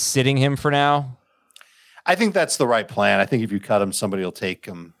 Are we just sitting him for now? I think that's the right plan. I think if you cut him, somebody will take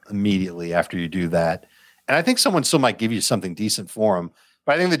him immediately after you do that. And I think someone still might give you something decent for him.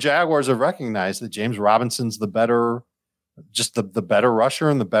 But I think the Jaguars have recognized that James Robinson's the better, just the better rusher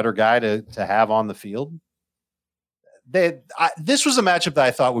and the better guy to have on the field. This was a matchup that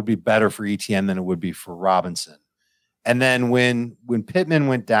I thought would be better for Etienne than it would be for Robinson. And then when Pittman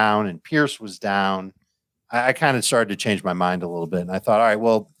went down and Pierce was down, I kind of started to change my mind a little bit. And I thought, all right,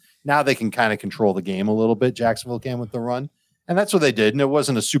 well, now they can kind of control the game a little bit. Jacksonville can with the run. And that's what they did. And it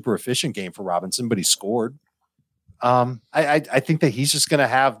wasn't a super efficient game for Robinson, but he scored. I think that he's just going to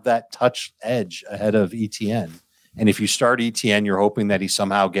have that touch edge ahead of Etienne. And if you start Etienne, you're hoping that he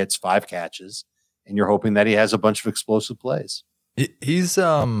somehow gets 5 catches, and you're hoping that he has a bunch of explosive plays. He's,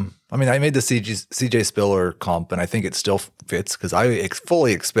 I mean, I made the CJ Spiller comp, and I think it still fits because I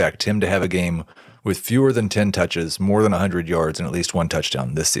fully expect him to have a game with fewer than 10 touches, more than 100 yards, and at least 1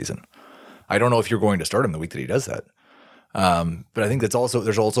 touchdown this season. I don't know if you're going to start him the week that he does that. But I think there's also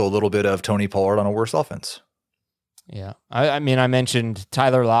a little bit of Tony Pollard on a worse offense. Yeah. I mean, I mentioned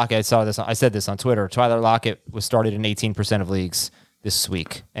Tyler Lockett. I said this on Twitter. Tyler Lockett was started in 18% of leagues this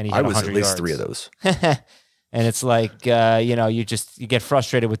week. And he had 100 at least yards. 3 of those. And it's like, you get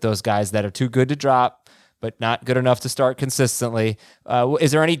frustrated with those guys that are too good to drop, but not good enough to start consistently.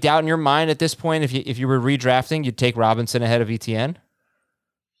 Is there any doubt in your mind at this point, if you were redrafting, you'd take Robinson ahead of Etienne?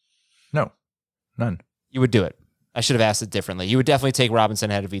 No, none. You would do it. I should have asked it differently. You would definitely take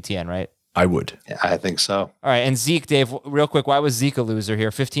Robinson ahead of Etienne, right? I would. Yeah, I think so. All right, and Zeke, Dave, real quick, why was Zeke a loser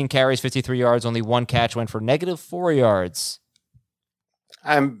here? 15 carries, 53 yards, only 1 catch, went for -4 yards.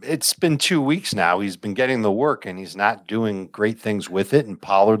 It's been 2 weeks now. He's been getting the work, and he's not doing great things with it, and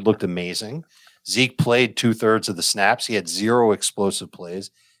Pollard looked amazing. Zeke played 2/3 of the snaps. He had 0 explosive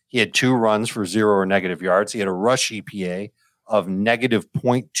plays. He had 2 runs for 0 or negative yards. He had a rush EPA of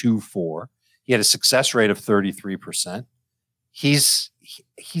 -0.24. He had a success rate of 33%. He's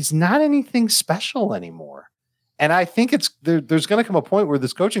not anything special anymore. And I think there's going to come a point where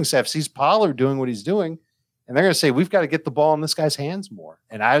this coaching staff sees Pollard doing what he's doing, and they're going to say, we've got to get the ball in this guy's hands more.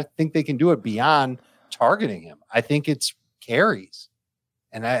 And I think they can do it beyond targeting him. I think it's carries.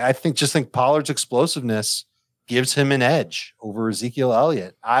 And I think Pollard's explosiveness gives him an edge over Ezekiel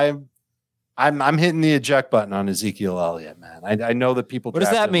Elliott. I'm hitting the eject button on Ezekiel Elliott, man. I know that people. What does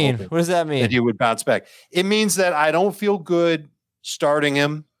that mean? What does that mean? That he would bounce back. It means that I don't feel good starting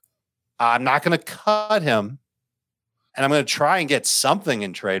him. I'm not going to cut him, and I'm going to try and get something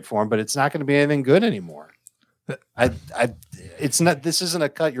in trade for him, but it's not going to be anything good anymore. It's not. This isn't a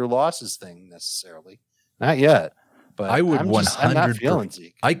cut your losses thing necessarily, not yet. But I would 100%. I'm not feeling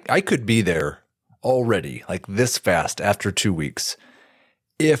Zeke. I could be there already, like this fast after 2 weeks,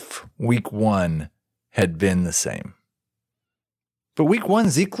 if week 1 had been the same. But week 1,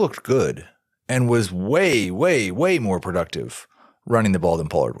 Zeke looked good and was way, way, way more productive running the ball than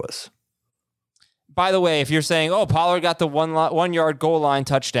Pollard was. By the way, if you're saying, Pollard got the 1 yard goal line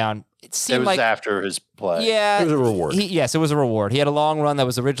touchdown, it seemed like after his play. Yeah. It was a reward. Yes, it was a reward. He had a long run that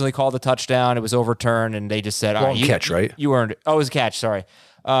was originally called a touchdown. It was overturned, and they just said, all right, catch, right? You earned it. Oh, it was a catch, sorry.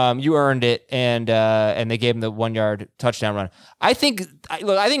 You earned it, and they gave him the 1 yard touchdown run. I think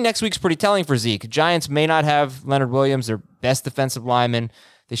next week's pretty telling for Zeke. Giants may not have Leonard Williams, their best defensive lineman.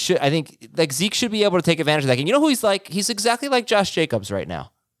 They should. I think Zeke should be able to take advantage of that. And you know who he's like? He's exactly like Josh Jacobs right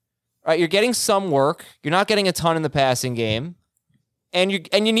now. Right, you're getting some work. You're not getting a ton in the passing game, and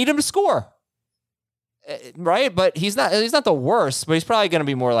you need him to score, right? But he's not the worst, but he's probably going to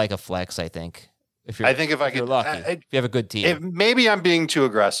be more like a flex, I think. If you're lucky, if you have a good team. Maybe I'm being too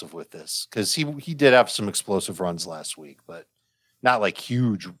aggressive with this because he did have some explosive runs last week, but not like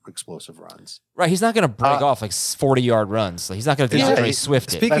huge explosive runs. Right, he's not going to break off like 40-yard runs. Like, he's not going to do Jerry Swift.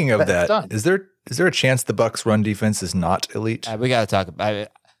 Speaking of that, is there a chance the Bucs' run defense is not elite? We got to talk about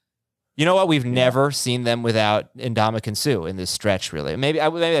it. You know what? We've never seen them without Ndamukong Suh in this stretch, really. Maybe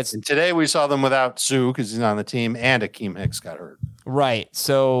that's... And today we saw them without Suh because he's not on the team, and Akeem Hicks got hurt. Right,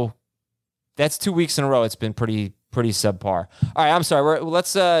 so that's 2 weeks in a row. It's been pretty subpar. All right, I'm sorry.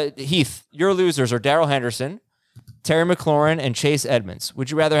 Let's Heath, your losers are Darrell Henderson, Terry McLaurin, and Chase Edmonds.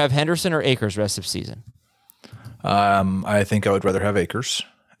 Would you rather have Henderson or Akers rest of season? I think I would rather have Akers.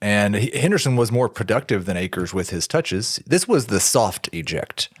 And Henderson was more productive than Akers with his touches. This was the soft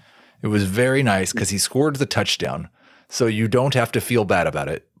eject. It was very nice because he scored the touchdown, so you don't have to feel bad about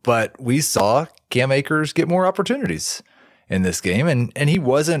it. But we saw Cam Akers get more opportunities in this game, and he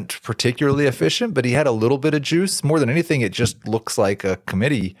wasn't particularly efficient, but he had a little bit of juice. More than anything, it just looks like a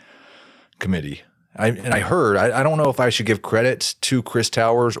committee. I don't know if I should give credit to Chris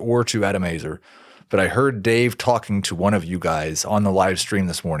Towers or to Adam Azer, but I heard Dave talking to one of you guys on the live stream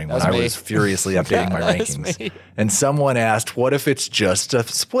this morning when I was furiously updating my rankings. And someone asked, what if it's just a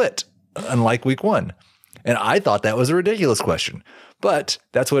split, unlike week one? And I thought that was a ridiculous question, but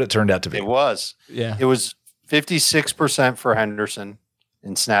that's what it turned out to be. It was. Yeah. It was 56% for Henderson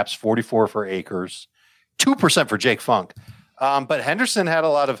in snaps, 44 for Akers, 2% for Jake Funk. But Henderson had a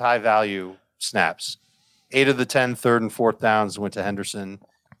lot of high value snaps. 8 of the 10 third and fourth downs went to Henderson.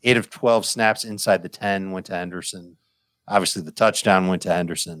 8 of 12 snaps inside the 10 went to Henderson. Obviously, the touchdown went to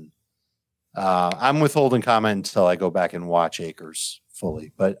Henderson. I'm withholding comment until I go back and watch Akers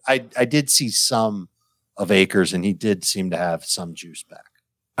fully. But I did see some of Akers, and he did seem to have some juice back.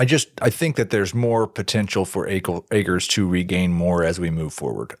 I think that there's more potential for Akers to regain more as we move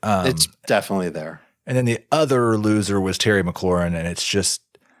forward. It's definitely there. And then the other loser was Terry McLaurin, and it's just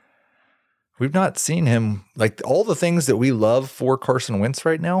we've not seen him, like all the things that we love for Carson Wentz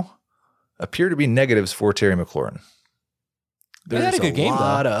right now appear to be negatives for Terry McLaurin. There's a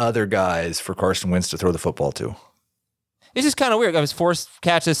lot of other guys for Carson Wentz to throw the football to. It's just kind of weird. I was 4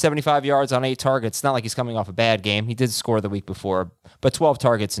 catches, 75 yards on 8 targets. It's not like he's coming off a bad game. He did score the week before, but 12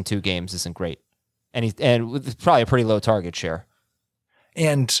 targets in 2 games isn't great. And with probably a pretty low target share.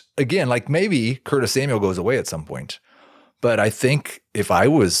 And again, like maybe Curtis Samuel goes away at some point. But I think if I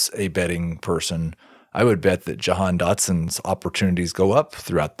was a betting person, I would bet that Jahan Dotson's opportunities go up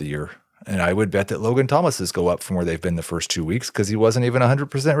throughout the year. And I would bet that Logan Thomas's go up from where they've been the first 2 weeks because he wasn't even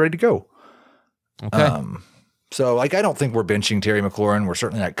 100% ready to go. Okay. So, like, I don't think we're benching Terry McLaurin. We're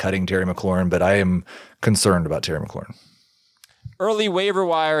certainly not cutting Terry McLaurin, but I am concerned about Terry McLaurin. Early waiver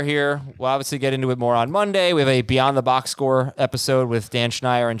wire here. We'll obviously get into it more on Monday. We have a Beyond the Box Score episode with Dan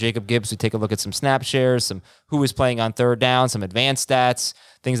Schneier and Jacob Gibbs to take a look at some snap shares, some who is playing on third down, some advanced stats,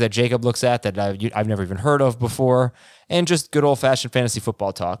 things that Jacob looks at that I've never even heard of before, and just good old-fashioned fantasy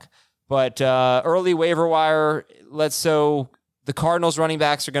football talk. But early waiver wire, the Cardinals running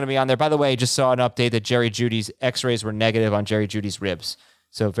backs are going to be on there. By the way, just saw an update that Jerry Jeudy's x-rays were negative on Jerry Jeudy's ribs.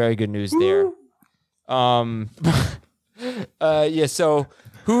 So very good news there. So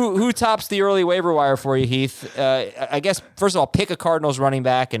who tops the early waiver wire for you, Heath? I guess, first of all, pick a Cardinals running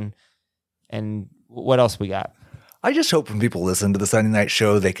back and what else we got? I just hope when people listen to the Sunday night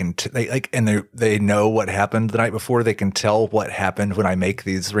show, they can they know what happened the night before. They can tell what happened when I make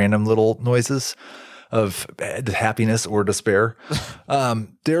these random little noises of happiness or despair.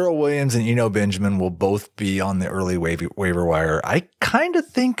 Darrell Williams and Eno Benjamin will both be on the early waiver wire. I kind of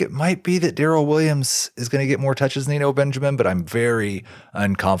think it might be that Darrell Williams is going to get more touches than Eno Benjamin, but I'm very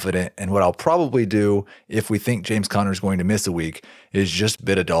unconfident. And what I'll probably do if we think James Conner is going to miss a week is just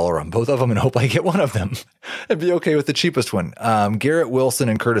bid $1 on both of them and hope I get one of them and be okay with the cheapest one. Garrett Wilson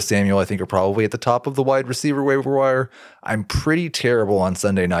and Curtis Samuel, I think, are probably at the top of the wide receiver waiver wire. I'm pretty terrible on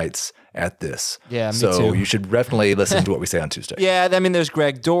Sunday nights at this. Yeah, me too. So you should definitely listen to what we say on Tuesday. Yeah, I mean, there's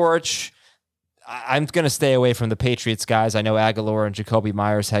Greg Dortch. I'm going to stay away from the Patriots guys. I know Aguilar and Jacoby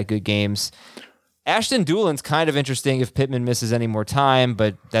Myers had good games. Ashton Doolin's kind of interesting if Pittman misses any more time,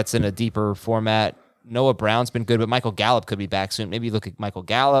 but that's in a deeper format. Noah Brown's been good, but Michael Gallup could be back soon. Maybe look at Michael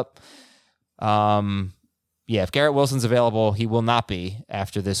Gallup. Yeah, if Garrett Wilson's available, he will not be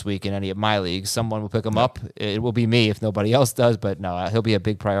after this week in any of my leagues. Someone will pick him up. It will be me if nobody else does, but no, he'll be a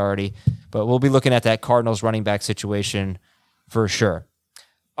big priority. But we'll be looking at that Cardinals running back situation for sure.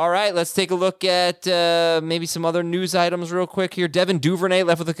 All right, let's take a look at maybe some other news items real quick here. Devin Duvernay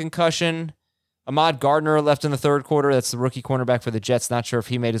left with a concussion. Ahmad Gardner left in the third quarter. That's the rookie cornerback for the Jets. Not sure if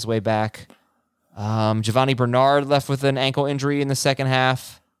he made his way back. Giovanni Bernard left with an ankle injury in the second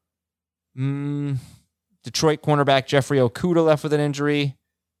half. Detroit cornerback Jeffrey Okudah left with an injury.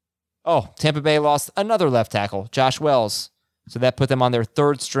 Oh, Tampa Bay lost another left tackle, Josh Wells. So that put them on their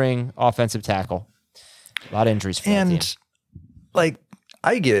third string offensive tackle. A lot of injuries for that team. Like,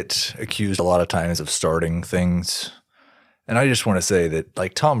 I get accused a lot of times of starting things. And I just want to say that,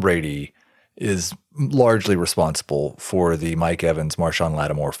 like, Tom Brady is largely responsible for the Mike Evans, Marshawn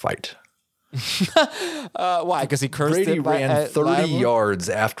Lattimore fight. Why? Because he cursed Brady ran 30 yards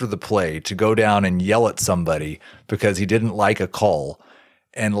after the play to go down and yell at somebody because he didn't like a call.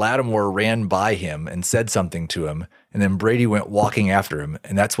 And Lattimore ran by him and said something to him. And then Brady went walking after him.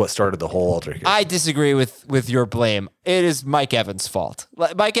 And that's what started the whole altercation. I disagree with your blame. It is Mike Evans' fault.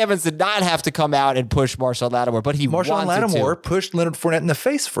 Mike Evans did not have to come out and push Marshawn Lattimore, but Marshawn Lattimore pushed Leonard Fournette in the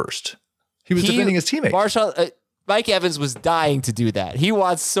face first. He was defending his teammate. Mike Evans was dying to do that. He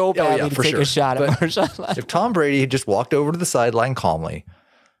wants so badly to take a shot at Marshawn Lattimore. If Tom Brady had just walked over to the sideline calmly,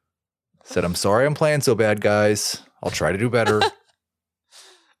 said, "I'm sorry I'm playing so bad, guys. I'll try to do better."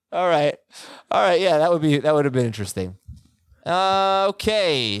 All right. Yeah, that would have been interesting.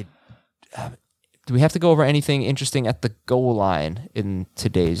 Okay. Do we have to go over anything interesting at the goal line in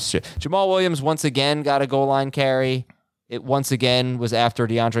today's show? Jamal Williams once again got a goal line carry. It once again was after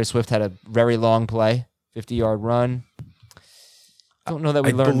DeAndre Swift had a very long play, 50-yard run. I don't know that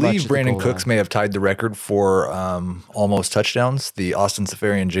we learned much. I believe Brandon Cooks may have tied the record for almost touchdowns. The Austin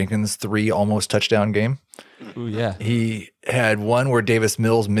Seferian-Jenkins 3 almost touchdown game. Ooh, yeah. He had one where Davis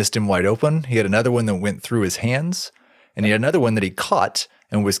Mills missed him wide open. He had another one that went through his hands. And he had another one that he caught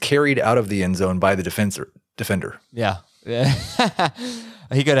and was carried out of the end zone by the defender. Yeah. He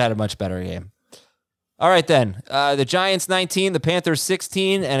could have had a much better game. All right, then. The Giants 19, the Panthers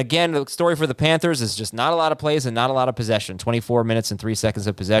 16. And again, the story for the Panthers is just not a lot of plays and not a lot of possession. 24 minutes and 3 seconds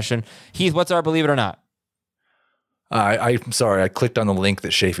of possession. Heath, what's our believe it or not? I'm sorry. I clicked on the link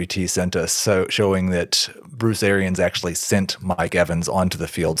that Shafee T sent us, showing that Bruce Arians actually sent Mike Evans onto the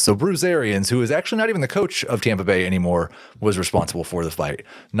field. So Bruce Arians, who is actually not even the coach of Tampa Bay anymore, was responsible for the fight,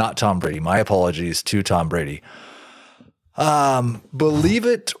 not Tom Brady. My apologies to Tom Brady. Believe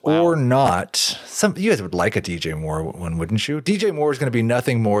it or not, you guys would like a DJ Moore one, wouldn't you? DJ Moore is going to be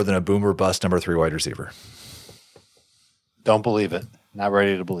nothing more than a boomer bust number 3 wide receiver. Don't believe it. Not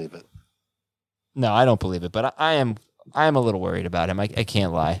ready to believe it. No, I don't believe it, but I am a little worried about him. I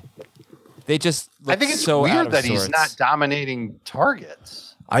can't lie. They just look I think it's so weird that sorts. He's not dominating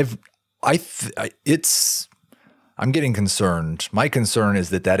targets. I'm getting concerned. My concern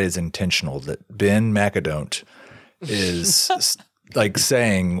is that is intentional, that Ben McAdon't is like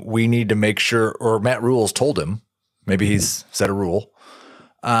saying we need to make sure, or Matt Rule's told him, maybe he's set a rule.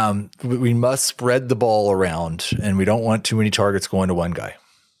 We must spread the ball around and we don't want too many targets going to one guy.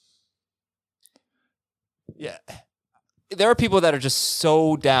 Yeah. There are people that are just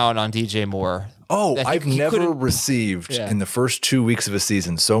so down on DJ Moore. Oh, I've never received in the first 2 weeks of a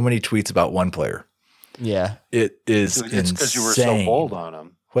season so many tweets about one player. Yeah. It is insane. It's because you were so bold on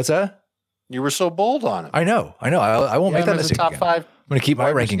him. What's that? You were so bold on him. I know. I won't make that mistake top again. 5. I'm going to keep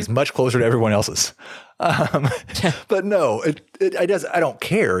my rankings much closer to everyone else's. But no, I don't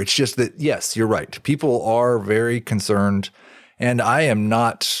care. It's just that, yes, you're right. People are very concerned. And I am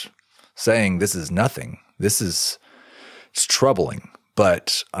not saying this is nothing. It's troubling,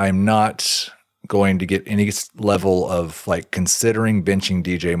 but I'm not going to get any level of like considering benching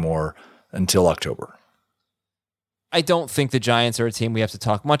DJ Moore until October. I don't think the Giants are a team we have to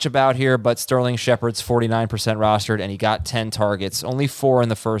talk much about here, but Sterling Shepard's 49% rostered and he got 10 targets, only 4 in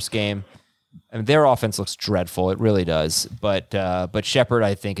the first game. I mean, their offense looks dreadful. It really does. But Shepard,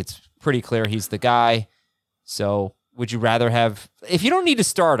 I think it's pretty clear he's the guy. So would you rather have, if you don't need to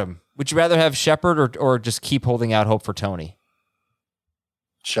start him, would you rather have Shepard or just keep holding out hope for Tony?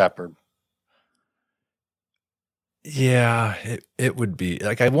 Shepard. Yeah, it would be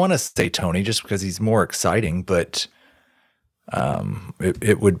like, I want to say Tony just because he's more exciting, but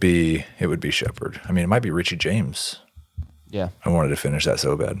it would be Shepard. I mean, it might be Richie James. Yeah. I wanted to finish that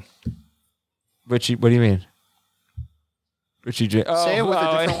so bad. Richie, what do you mean? Richie James. Say it with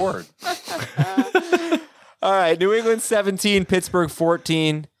a different word. All right, New England 17, Pittsburgh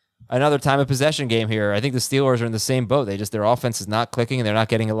 14. Another time of possession game here. I think the Steelers are in the same boat. Their offense is not clicking and they're not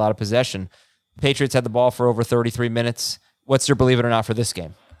getting a lot of possession. Patriots had the ball for over 33 minutes. What's your believe it or not for this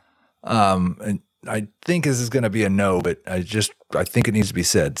game? And I think this is going to be a no, but I think it needs to be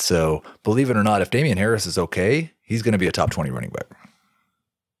said. So believe it or not, if Damian Harris is okay, he's going to be a top 20 running back.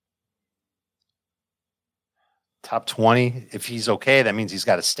 top 20. If he's okay, that means he's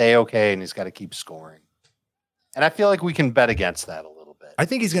got to stay okay and he's got to keep scoring. And I feel like we can bet against that a little bit. I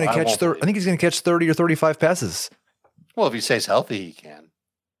think he's going to catch. I think he's going to catch 30 or 35 passes. Well, if he stays healthy, he can.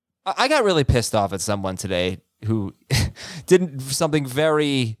 I got really pissed off at someone today who did something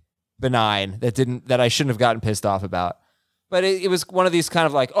very benign that I shouldn't have gotten pissed off about. But it was one of these kind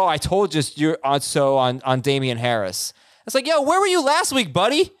of like, oh, I told you you're on Damian Harris. It's like, yo, where were you last week,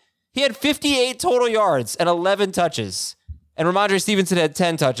 buddy? He had 58 total yards and 11 touches. And Ramondre Stevenson had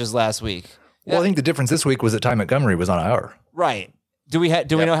 10 touches last week. Well, I think the difference this week was that Ty Montgomery was on IR. Right. Do we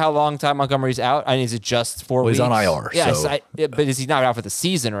know how long Ty Montgomery's out? I mean, is it just 4 weeks? He's on IR. Yes, so. But is he not out for the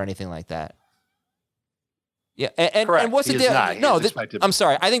season or anything like that? Yeah, and what's the deal? No, I'm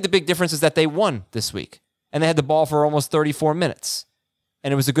sorry. I think the big difference is that they won this week. And they had the ball for almost 34 minutes.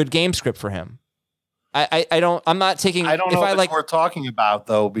 And it was a good game script for him. I'm not taking... I don't know if we're talking about,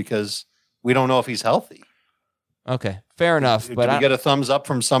 though, because we don't know if he's healthy. Okay, fair enough. Did we get a thumbs up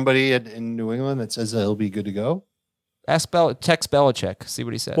from somebody in New England that says that he'll be good to go? Text Belichick, see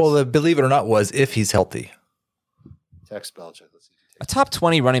what he says. Well, the believe it or not was if he's healthy. Text Belichick. Let's see. A top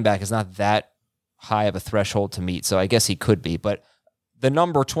 20 running back is not that high of a threshold to meet, so I guess he could be, but the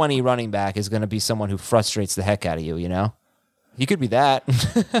number 20 running back is going to be someone who frustrates the heck out of you, you know? He could be that.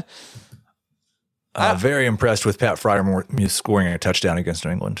 Very impressed with Pat Freiermuth scoring a touchdown against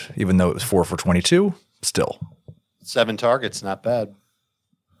New England, even though it was 4 for 22, still. 7 targets, not bad.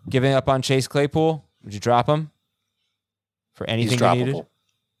 Giving up on Chase Claypool? Would you drop him for anything you needed?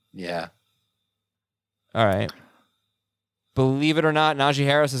 Yeah. All right. Believe it or not, Najee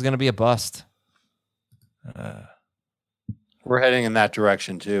Harris is going to be a bust. We're heading in that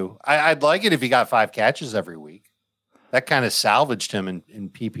direction, too. I'd like it if he got 5 catches every week. That kind of salvaged him in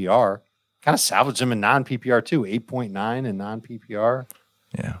PPR. Kind of salvaged him in non-PPR, too. 8.9 in non-PPR.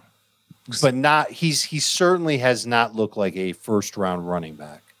 Yeah. But he certainly has not looked like a first-round running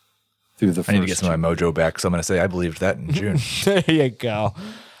back through the first. I need to get some of my mojo back, so I'm going to say I believed that in June. There you go.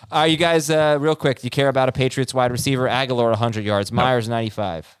 You guys, real quick, do you care about a Patriots wide receiver? Aguilar, 100 yards. Myers,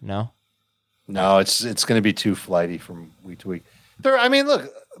 95. No? No, it's going to be too flighty from week to week.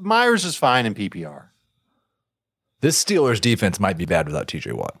 Look, Myers is fine in PPR. This Steelers defense might be bad without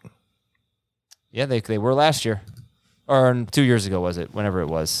TJ Watt. Yeah, they were last year. Or 2 years ago, was it? Whenever it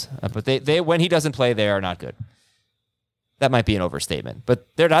was. But they when he doesn't play, they are not good. That might be an overstatement, but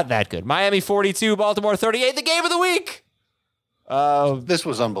they're not that good. Miami 42, Baltimore 38, the game of the week. This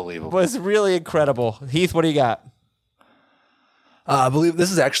was unbelievable. Was really incredible. Heath, what do you got? I believe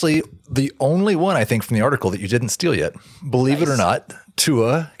this is actually the only one, I think, from the article that you didn't steal yet. Believe it or not,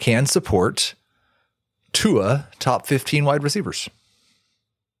 Tua can support top 15 wide receivers.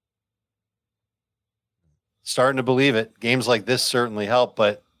 Starting to believe it. Games like this certainly help,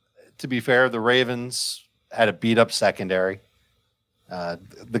 but to be fair, the Ravens had a beat-up secondary.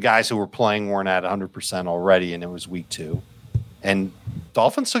 The guys who were playing weren't at 100% already, and it was week 2. And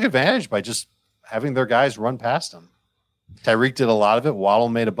Dolphins took advantage by just having their guys run past them. Tyreek did a lot of it. Waddle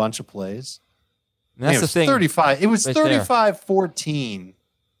made a bunch of plays. And that's the thing. 35. It was right 35-14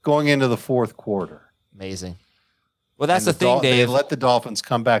 going into the fourth quarter. Amazing. Well, that's the thing, Dave. They let the Dolphins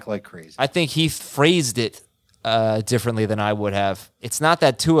come back like crazy. I think he phrased it differently than I would have. It's not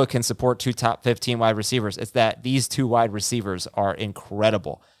that Tua can support 2 top 15 wide receivers. It's that these 2 wide receivers are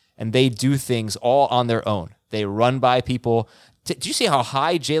incredible, and they do things all on their own. They run by people. Did you see how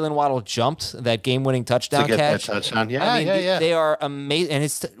high Jalen Waddle jumped that game-winning touchdown catch? That touchdown, yeah. They are amazing, and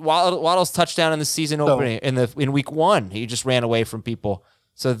it's Waddle's touchdown in the season opening in week 1. He just ran away from people.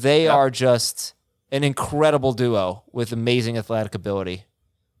 So they are just an incredible duo with amazing athletic ability.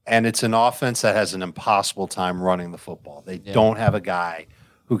 And it's an offense that has an impossible time running the football. They don't have a guy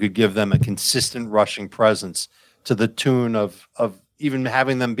who could give them a consistent rushing presence to the tune of even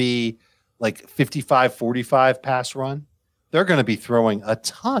having them be like 55-45 pass run. They're going to be throwing a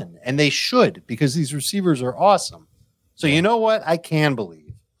ton, and they should, because these receivers are awesome. So you know what? I can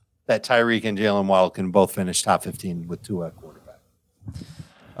believe that Tyreek and Jalen Waddle can both finish top 15 with Tua at quarterback.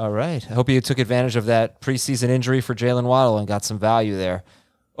 All right. I hope you took advantage of that preseason injury for Jalen Waddle and got some value there.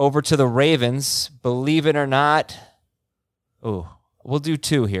 Over to the Ravens. Believe it or not. Oh, we'll do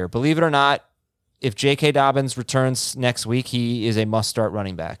 2 here. Believe it or not, if J.K. Dobbins returns next week, he is a must-start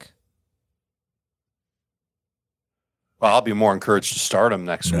running back. Well, I'll be more encouraged to start him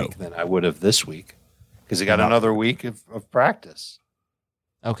next week than I would have this week, because he got another week of practice.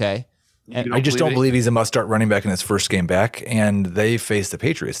 Okay. And I just don't believe he's a must-start running back in his first game back, and they face the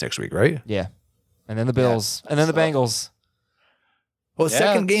Patriots next week, right? Yeah. And then the Bills, and then the Bengals. Well,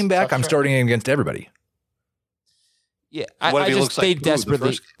 second game back, I'm starting against everybody. Yeah, they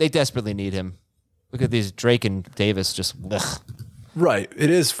desperately need him. Look at these Drake and Davis just. Ugh. Right. It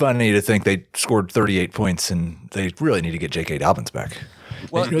is funny to think they scored 38 points and they really need to get J.K. Dobbins back.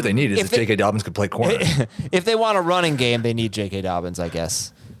 Well, you know what they need is if J.K. Dobbins could play corner. If they want a running game, they need J.K. Dobbins, I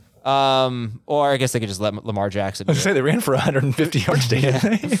guess. Or I guess they could just let Lamar Jackson. I was going to say they ran for 150 yards today,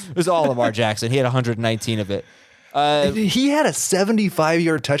 didn't they? It was all Lamar Jackson. He had 119 of it. He had a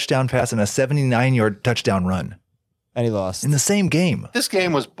 75-yard touchdown pass and a 79-yard touchdown run. And he lost. In the same game. This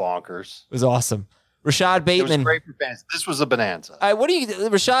game was bonkers. It was awesome. Rashad Bateman. It was great for fans. This was a bonanza.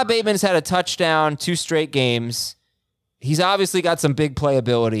 Rashad Bateman's had a touchdown 2 straight games. He's obviously got some big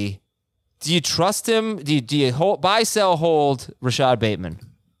playability. Do you trust him? Do you buy, sell, hold Rashad Bateman?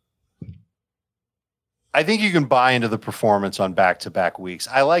 I think you can buy into the performance on back-to-back weeks.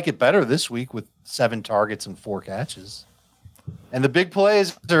 I like it better this week with 7 targets and 4 catches. And the big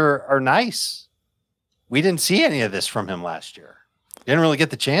plays are nice. We didn't see any of this from him last year. Didn't really get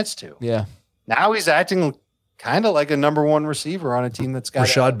the chance to. Yeah. Now he's acting kind of like a number 1 receiver on a team that's got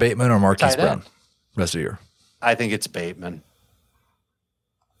Rashad Bateman or Marquise Brown rest of the year. I think it's Bateman.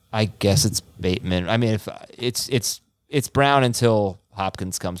 I guess it's Bateman. I mean, if it's Brown until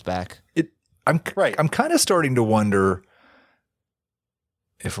Hopkins comes back. I'm kind of starting to wonder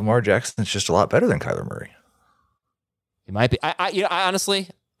if Lamar Jackson's just a lot better than Kyler Murray. He might be. I honestly,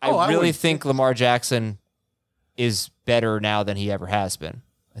 I really think Lamar Jackson is better now than he ever has been.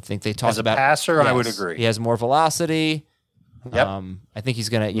 I think they talk about passer. Yes, I would agree. He has more velocity. Yep. I think he's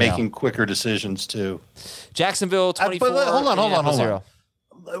going to making quicker decisions too. Jacksonville 24. Hold on.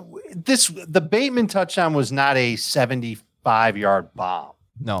 The Bateman touchdown was not a 75-yard bomb.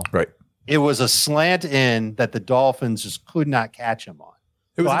 No. Right. It was a slant in that the Dolphins just could not catch him on.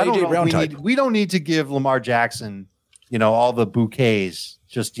 It was an A.J. Brown type. We don't need to give Lamar Jackson, all the bouquets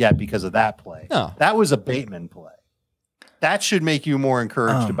just yet because of that play. No. That was a Bateman play. That should make you more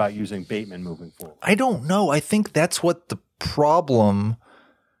encouraged about using Bateman moving forward. I don't know. I think that's what the problem.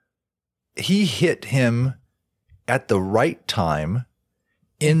 He hit him at the right time,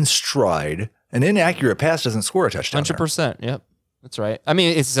 in stride. An inaccurate pass doesn't score a touchdown. 100%. Yep. That's right. I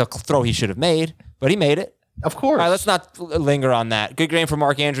mean, it's a throw he should have made, but he made it. Of course. All right, let's not linger on that. Good game for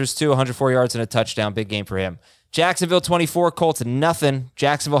Mark Andrews, too. 104 yards and a touchdown. Big game for him. Jacksonville 24, Colts nothing.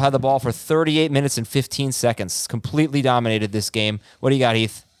 Jacksonville had the ball for 38 minutes and 15 seconds. Completely dominated this game. What do you got,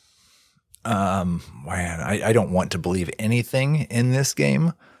 Heath? I don't want to believe anything in this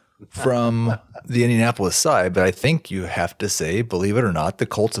game from the Indianapolis side, but I think you have to say, believe it or not, the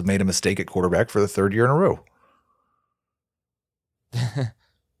Colts have made a mistake at quarterback for the 3rd year in a row.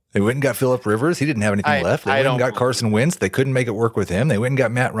 They went and got Phillip Rivers. He didn't have anything left. They went and got Carson Wentz. They couldn't make it work with him. They went and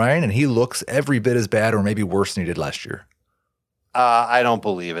got Matt Ryan, and he looks every bit as bad or maybe worse than he did last year. I don't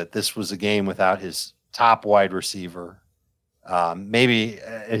believe it. This was a game without his top wide receiver, maybe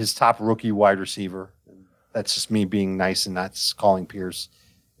his top rookie wide receiver. That's just me being nice and not calling Pierce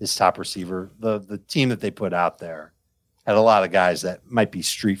his top receiver. The team that they put out there had a lot of guys that might be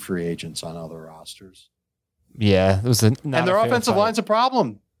street free agents on other rosters. Yeah, it was and their offensive line's a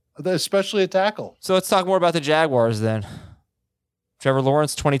problem, especially a tackle. So let's talk more about the Jaguars then. Trevor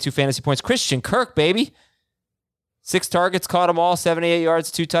Lawrence, 22 fantasy points. Christian Kirk, baby. 6 targets, caught them all, 78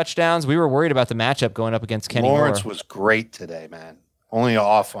 yards, 2 touchdowns. We were worried about the matchup going up against Kenny Lawrence Moore. Was great today, man. Only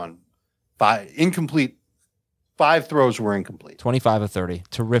off on 5 incomplete. 5 throws were incomplete. 25 of 30.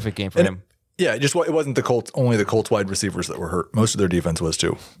 Terrific game for him. Yeah, it wasn't the Colts, only the Colts wide receivers that were hurt. Most of their defense was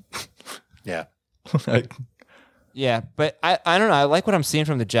too. Yeah. Yeah, but I don't know. I like what I'm seeing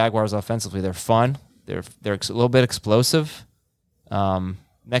from the Jaguars offensively. They're fun. They're a little bit explosive.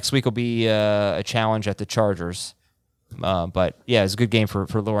 Next week will be a challenge at the Chargers. But yeah, it's a good game for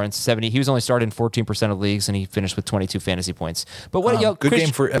Lawrence. He was only started in 14% of leagues, and he finished with 22 fantasy points. But good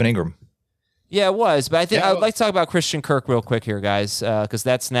game for Evan Ingram. Yeah, it was. But I think I would like to talk about Christian Kirk real quick here, guys, because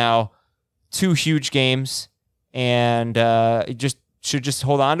that's now 2 huge games, and should just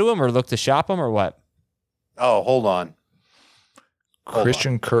hold on to him or look to shop him or what? Oh, hold on.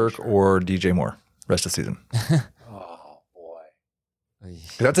 Christian Kirk or DJ Moore rest of the season. Oh boy,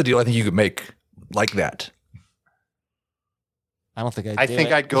 that's a deal I think you could make like that. I don't think I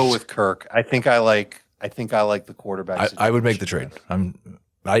think I'd go with Kirk. I think I like the quarterback. I would make the trade.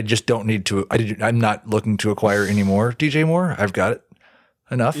 I just don't need to. I'm not looking to acquire any more DJ Moore. I've got it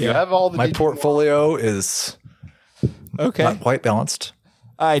enough. You have all the my DJ portfolio Moore. Is okay. Not quite balanced.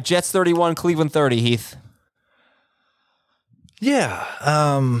 All right, Jets 31, Cleveland 30. Heath.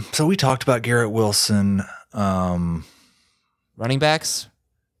 Yeah. So we talked about Garrett Wilson. Running backs?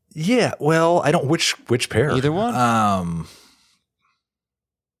 Yeah. Well, I don't which pair. Either one.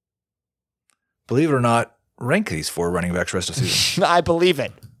 Believe it or not, rank these 4 running backs rest of the season. I believe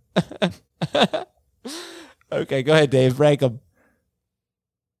it. Okay, go ahead, Dave. Rank them.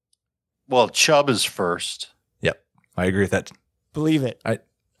 Well, Chubb is first. Yep, I agree with that. Believe it. I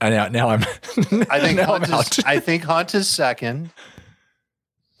now I'm. I think Hunt is second,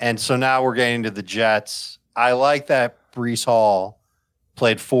 and so now we're getting to the Jets. I like that Breece Hall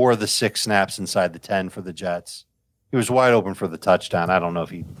played 4 of the 6 snaps inside the 10 for the Jets. He was wide open for the touchdown. I don't know if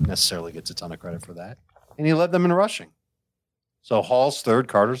he necessarily gets a ton of credit for that, and he led them in rushing. So Hall's third,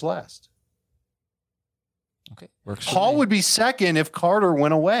 Carter's last. Okay, works. Hall would be second if Carter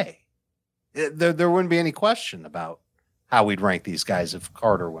went away. There wouldn't be any question about how we'd rank these guys if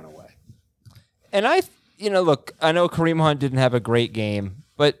Carter went away. And look, I know Kareem Hunt didn't have a great game,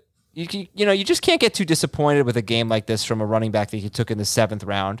 but you just can't get too disappointed with a game like this from a running back that he took in the 7th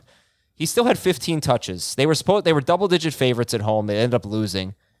round. He still had 15 touches. They were double-digit favorites at home. They ended up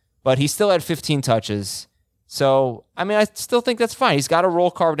losing, but he still had 15 touches. So, I mean, I still think that's fine. He's got a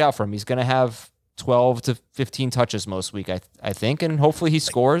role carved out for him. He's going to have 12 to 15 touches most week, I think, and hopefully he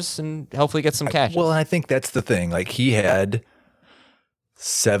scores and hopefully gets some catches. Well, I think that's the thing. Like, he had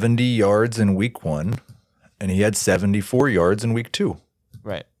 70 yards in week 1, and he had 74 yards in week 2.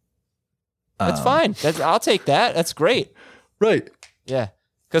 Right. That's fine. I'll take that. That's great. Right. Yeah.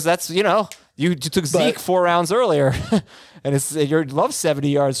 Because that's, you took Zeke 4 rounds earlier, and you love 70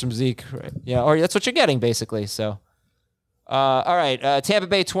 yards from Zeke. Right? Yeah, or that's what you're getting, basically. So, all right. Tampa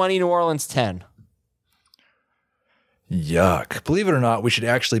Bay 20, New Orleans 10. Yuck. Believe it or not, we should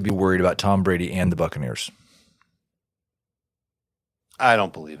actually be worried about Tom Brady and the Buccaneers. I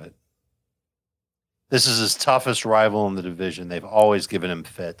don't believe it. This is his toughest rival in the division. They've always given him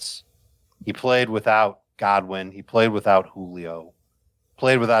fits. He played without Godwin. He played without Julio.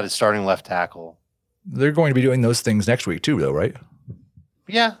 Played without his starting left tackle. They're going to be doing those things next week too, though, right?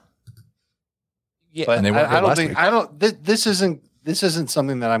 Yeah. Yeah. But And they weren't I don't last think week. this isn't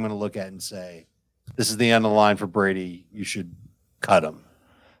something that I'm going to look at and say, this is the end of the line for Brady. You should cut him.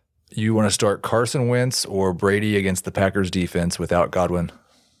 You want to start Carson Wentz or Brady against the Packers defense without Godwin?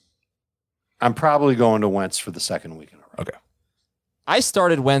 I'm probably going to Wentz for the second week in a row. Okay. I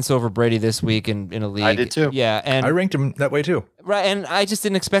started Wentz over Brady this week in a league. I did too. Yeah, and I ranked him that way too. right, and I just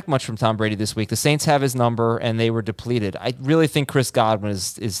didn't expect much from Tom Brady this week. The Saints have his number, and they were depleted. I really think Chris Godwin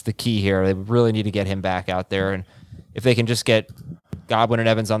is the key here. They really need to get him back out there, and if they can just get Godwin and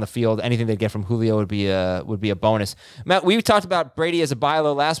Evans on the field, anything they get from Julio would be a bonus. Matt, we talked about Brady as a buy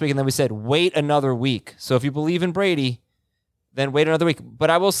low last week, and then we said wait another week. So if you believe in Brady, then wait another week. But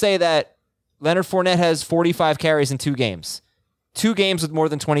I will say that Leonard Fournette has 45 carries in 2 games. 2 games with more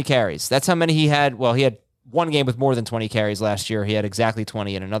than 20 carries. That's how many he had. Well, he had 1 game with more than 20 carries last year. He had exactly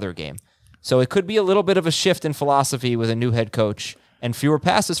 20 in another game. So it could be a little bit of a shift in philosophy with a new head coach and fewer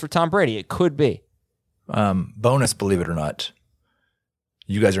passes for Tom Brady. It could be. Bonus, believe it or not.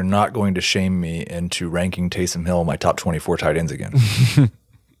 You guys are not going to shame me into ranking Taysom Hill my top 24 tight ends again.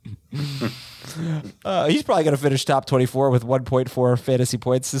 He's probably going to finish top 24 with 1.4 fantasy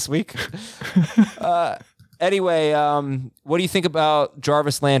points this week. Anyway, what do you think about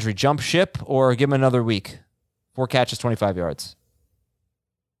Jarvis Landry? Jump ship or give him another week? 4 catches, 25 yards.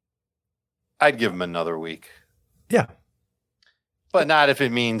 I'd give him another week. Yeah. But not if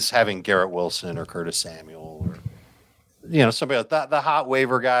it means having Garrett Wilson or Curtis Samuel or somebody else. The hot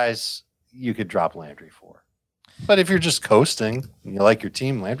waiver guys you could drop Landry for. But if you're just coasting and you like your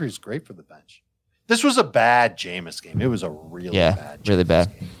team, Landry's great for the bench. This was a bad Jameis game. It was a really bad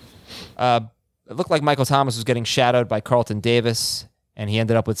game. It looked like Michael Thomas was getting shadowed by Carlton Davis, and he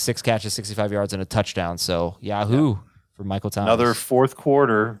ended up with 6 catches, 65 yards, and a touchdown. So, yahoo for Michael Thomas. Another fourth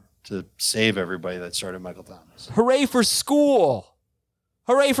quarter to save everybody that started Michael Thomas. Hooray for school.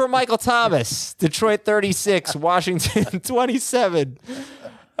 Hooray for Michael Thomas. Detroit 36, Washington 27.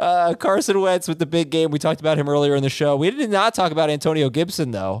 Carson Wentz with the big game. We talked about him earlier in the show. We did not talk about Antonio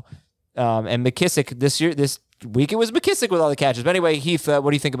Gibson, though. And McKissick this week, it was McKissick with all the catches. But anyway, Heath, what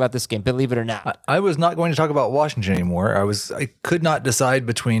do you think about this game? Believe it or not. I was not going to talk about Washington anymore. I could not decide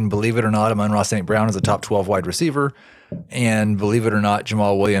between, believe it or not, Amon-Ra St. Brown is a top 12 wide receiver, and believe it or not,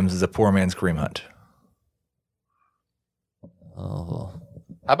 Jamal Williams is a poor man's Kareem Hunt. Oh.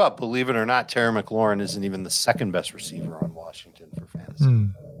 How about, believe it or not, Terry McLaurin isn't even the second best receiver on Washington for fantasy.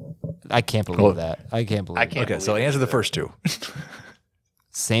 I can't believe that. I can't believe that. Okay, so answer the first 2.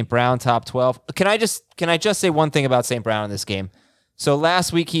 St. Brown, top 12. Can I just say one thing about St. Brown in this game? So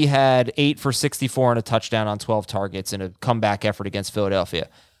last week he had 8 for 64 and a touchdown on 12 targets in a comeback effort against Philadelphia.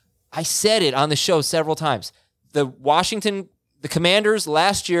 I said it on the show several times. The Commanders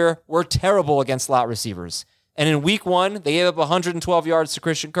last year were terrible against slot receivers. And in week 1, they gave up 112 yards to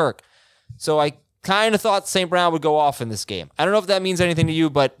Christian Kirk. So I kind of thought St. Brown would go off in this game. I don't know if that means anything to you,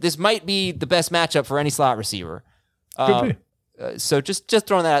 but this might be the best matchup for any slot receiver. Could be. So just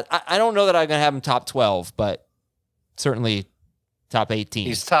throwing that out. I don't know that I'm going to have him top 12, but certainly top 18.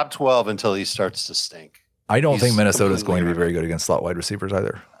 He's top 12 until he starts to stink. I don't think Minnesota's completely going to be very good against slot wide receivers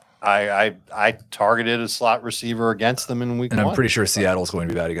either. I targeted a slot receiver against them in week 1. And I'm pretty sure Seattle's going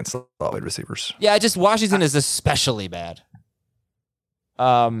to be bad against slot wide receivers. Yeah, just Washington is especially bad.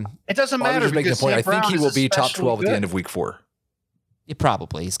 It doesn't matter. Just making a point. I think he will be top 12 good. at the end of week 4. Yeah,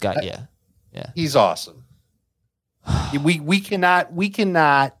 probably. He's got yeah. He's awesome. we cannot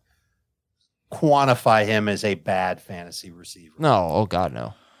quantify him as a bad fantasy receiver. No, oh God,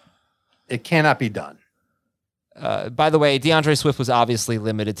 no. It cannot be done. By the way, DeAndre Swift was obviously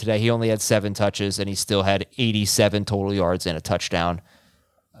limited today. He only had 7 touches, and he still had 87 total yards and a touchdown.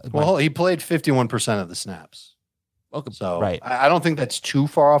 Well, he played 51% of the snaps. Okay, So right. I don't think that's too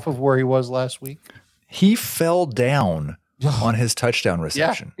far off of where he was last week. He fell down on his touchdown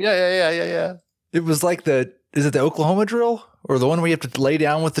reception. Yeah. It was like is it the Oklahoma drill? Or the one where you have to lay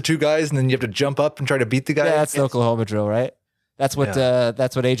down with the 2 guys and then you have to jump up and try to beat the guy? Yeah, that's the Oklahoma drill, right? That's what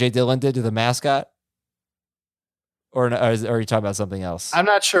AJ Dillon did to the mascot. Or are you talking about something else? I'm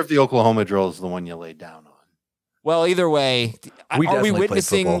not sure if the Oklahoma drill is the one you laid down on. Well, either way, are we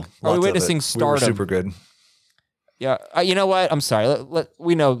witnessing We stardom? were super good. Yeah, you know what? I'm sorry.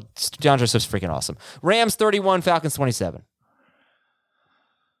 We know DeAndre Swift's freaking awesome. Rams 31, Falcons 27.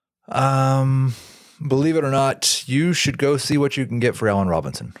 Believe it or not, you should go see what you can get for Allen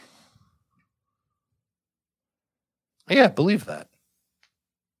Robinson. Yeah, believe that.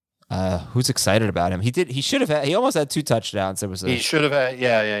 Who's excited about him? He almost had 2 touchdowns. There was He should have had,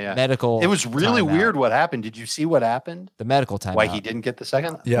 yeah. medical. It was really timeout. weird what happened. Did you see what happened? The medical timeout. Why he didn't get the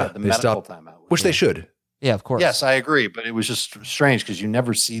second? Yeah, the they medical stopped, timeout. which they should. Yeah, of course. Yes, I agree, but it was just strange because you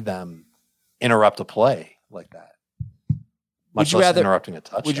never see them interrupt a play like that. Much less interrupting a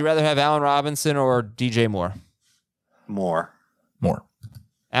touchdown. Would you rather have Allen Robinson or DJ Moore? More.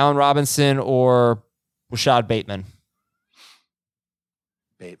 Allen Robinson or Rashad Bateman?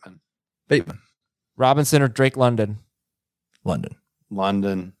 Bateman. Robinson or Drake London?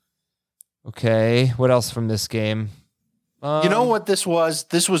 London. Okay. What else from this game? You know what this was?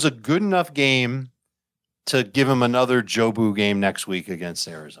 This was a good enough game to give him another Jobu game next week against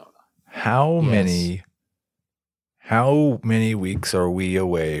Arizona. How many weeks are we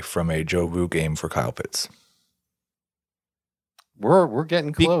away from a Jobu game for Kyle Pitts? We're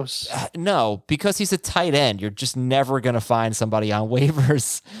getting close. No, because he's a tight end. You're just never going to find somebody on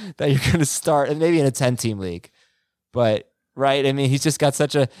waivers that you're going to start, and maybe in a 10-team league. But, right, I mean, he's got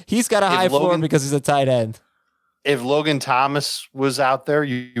a high floor because he's a tight end. If Logan Thomas was out there,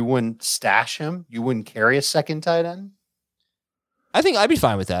 you wouldn't stash him? You wouldn't carry a second tight end? I think I'd be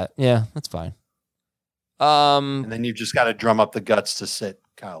fine with that. Yeah, that's fine. And then you just got to drum up the guts to sit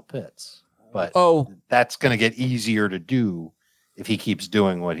Kyle Pitts. But that's going to get easier to do if he keeps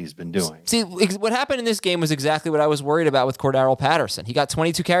doing what he's been doing. See, what happened in this game was exactly what I was worried about with Cordarrelle Patterson. He got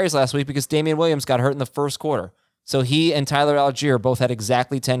 22 carries last week because Damian Williams got hurt in the first quarter. So he and Tyler Algier both had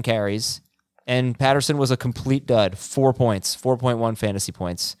exactly 10 carries, and Patterson was a complete dud. 4 points, 4.1 fantasy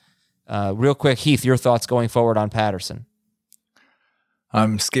points. Real quick, Heath, your thoughts going forward on Patterson?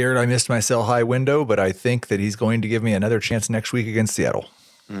 I'm scared I missed my sell high window, but I think that he's going to give me another chance next week against Seattle.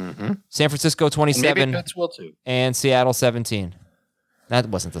 Mm-hmm. San Francisco 27 and maybe Pitts will too. And Seattle 17. That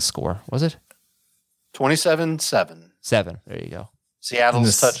wasn't the score, was it? 27-7. 7. There you go.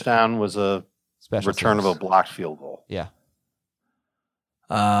 Seattle's touchdown was a return of a blocked field goal. Yeah.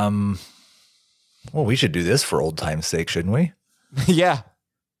 Well, we should do this for old time's sake, shouldn't we? Yeah.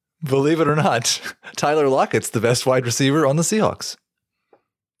 Believe it or not, Tyler Lockett's the best wide receiver on the Seahawks.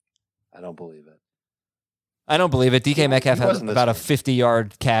 I don't believe it. I don't believe it. DK Metcalf had about a game.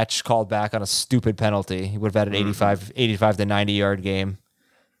 50-yard catch called back on a stupid penalty. He would have had an 85 to 90-yard game.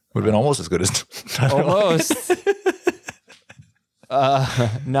 Would have been almost as good as Tyler almost.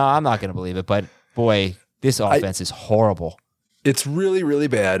 No, I'm not going to believe it. But, boy, this offense is horrible. It's really, really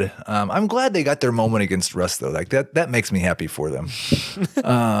bad. I'm glad they got their moment against Russ, though. Like that makes me happy for them.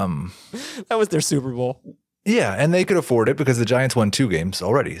 That was their Super Bowl. Yeah, and they could afford it because the Giants won 2 games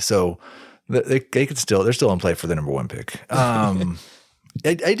already. So they could they're still in play for the number 1 pick.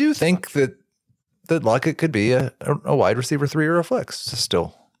 I do think that Lockett could be a wide receiver 3 or a flex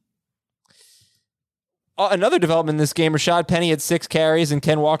still. Another development in this game, Rashad Penny had 6 carries and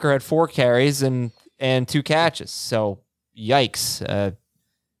Ken Walker had 4 carries and 2 catches. So, yikes.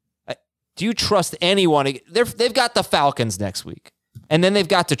 Do you trust anyone? They've got the Falcons next week, and then they've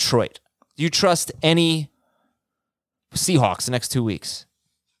got Detroit. Do you trust any Seahawks the next 2 weeks?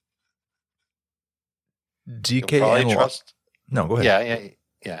 DK probably and trust. No, go ahead.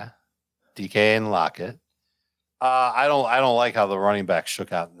 Yeah. DK and Lockett. I don't like how the running back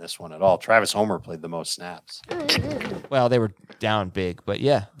shook out in this one at all. Travis Homer played the most snaps. Well, they were down big, but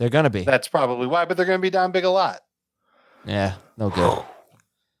yeah, they're going to be. That's probably why, but they're going to be down big a lot. Yeah, no good.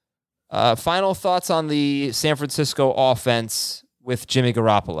 Final thoughts on the San Francisco offense with Jimmy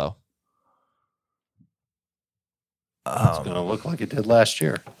Garoppolo. It's going to look like it did last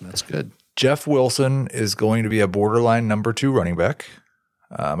year. That's good. Jeff Wilson is going to be a borderline number 2 running back.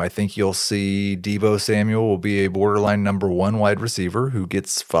 I think you'll see Deebo Samuel will be a borderline number 1 wide receiver who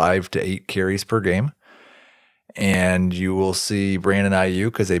gets 5 to 8 carries per game. And you will see Brandon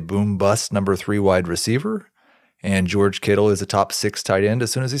Ayuk as a boom bust number 3 wide receiver. And George Kittle is a top 6 tight end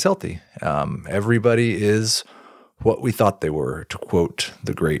as soon as he's healthy. Everybody is what we thought they were, to quote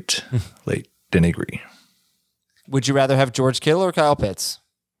the great late Denny Gree. Would you rather have George Kittle or Kyle Pitts?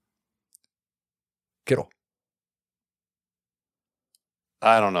 Kittle.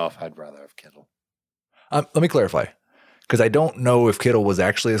 I don't know if I'd rather have Kittle. Let me clarify, because I don't know if Kittle was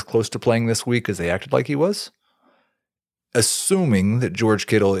actually as close to playing this week as they acted like he was. Assuming that George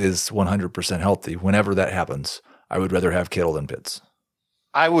Kittle is 100% healthy, whenever that happens, I would rather have Kittle than Pitts.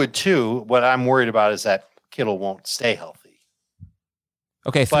 I would too. What I'm worried about is that Kittle won't stay healthy.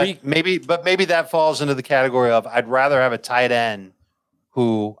 Okay, But maybe that falls into the category of I'd rather have a tight end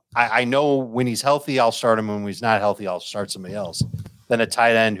who I know when he's healthy, I'll start him. When he's not healthy, I'll start somebody else. Than a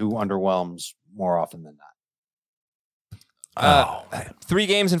tight end who underwhelms more often than not. 3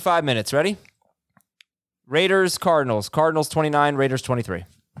 games in 5 minutes. Ready? Raiders, Cardinals. Cardinals 29, Raiders 23.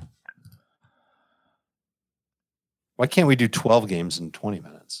 Why can't we do 12 games in 20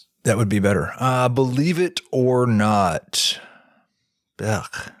 minutes? That would be better. Believe it or not.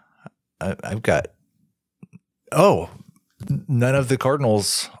 Ugh. I've got... Oh, none of the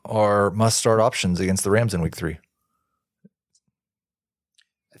Cardinals are must-start options against the Rams in week 3.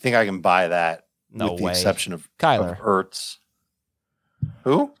 I think I can buy that No with the way. exception of Kyler. Ertz.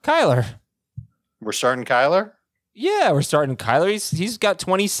 Who? Kyler. We're starting Kyler? Yeah, we're starting Kyler. He's got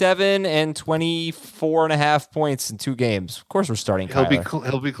 27 and 24.5 points in 2 games. Of course we're starting Kyler.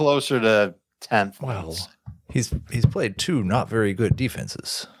 He'll be closer to 10th. Well, he's played 2 not very good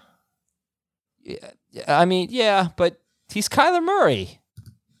defenses. Yeah, I mean, yeah, but he's Kyler Murray.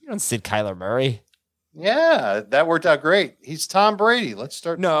 You don't sit Kyler Murray. Yeah, that worked out great. He's Tom Brady. Let's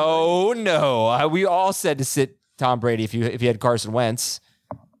start. No. We all said to sit Tom Brady if you had Carson Wentz.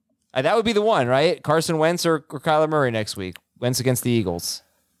 That would be the one, right? Carson Wentz or Kyler Murray next week. Wentz against the Eagles.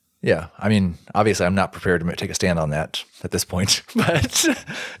 Yeah, I mean, obviously I'm not prepared to take a stand on that at this point, but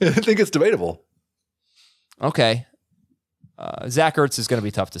I think it's debatable. Okay. Zach Ertz is going to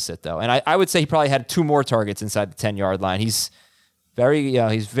be tough to sit, though. And I would say he probably had 2 more targets inside the 10-yard line. He's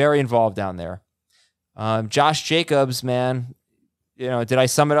very involved down there. Josh Jacobs, man, did I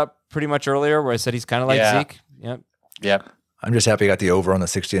sum it up pretty much earlier where I said he's kind of like Zeke? Yep. I'm just happy I got the over on the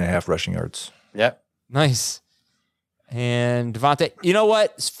 60.5 rushing yards. Yep. Nice. And Devontae, you know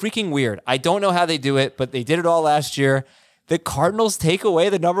what? It's freaking weird. I don't know how they do it, but they did it all last year. The Cardinals take away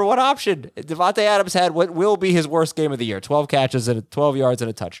the number 1 option. Devontae Adams had what will be his worst game of the year, 12 catches and 12 yards and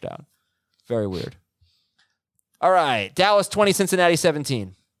a touchdown. Very weird. All right. Dallas 20, Cincinnati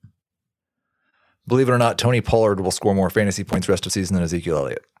 17. Believe it or not, Tony Pollard will score more fantasy points rest of season than Ezekiel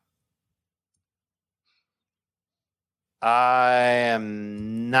Elliott. I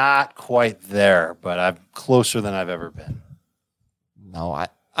am not quite there, but I'm closer than I've ever been. No,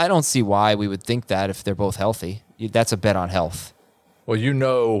 I don't see why we would think that if they're both healthy. That's a bet on health. Well, you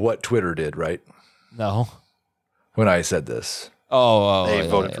know what Twitter did, right? No. When I said this. They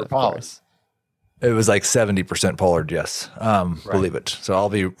voted for Pollard. It was like 70% Pollard, yes. Believe it. So I'll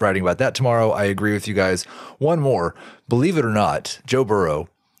be writing about that tomorrow. I agree with you guys. One more. Believe it or not, Joe Burrow,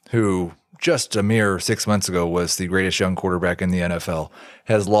 who just a mere 6 months ago was the greatest young quarterback in the NFL,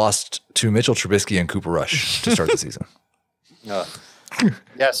 has lost to Mitchell Trubisky and Cooper Rush to start the season.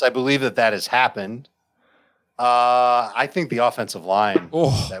 Yes, I believe that has happened. I think the offensive line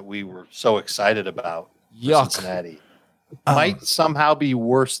that we were so excited about for Cincinnati might somehow be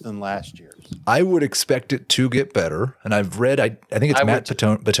worse than last year's. I would expect it to get better. And I've read, I think it's Matt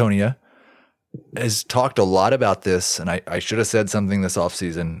Batonia has talked a lot about this. And I should have said something this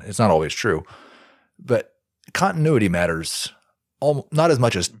offseason. It's not always true. But continuity matters, not as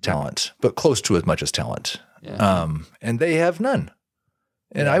much as talent, but close to as much as talent. Yeah. And they have none.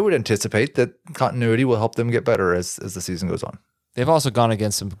 And I would anticipate that continuity will help them get better as the season goes on. They've also gone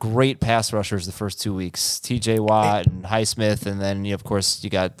against some great pass rushers the first 2 weeks. TJ Watt and Highsmith, and then, of course, you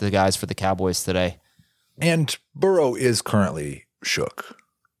got the guys for the Cowboys today. And Burrow is currently shook.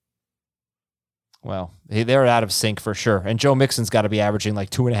 Well, they're out of sync for sure. And Joe Mixon's got to be averaging like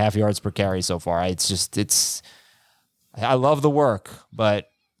 2.5 yards per carry so far. I love the work,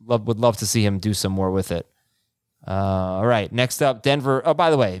 but would love to see him do some more with it. All right, next up, Denver. Oh, by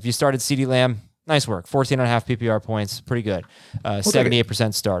the way, if you started CeeDee Lamb, nice work. 14.5 PPR points, pretty good.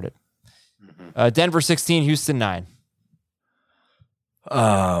 78% started. Denver 16, Houston 9.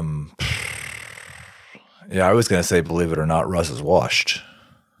 Yeah, I was going to say, believe it or not, Russ is washed.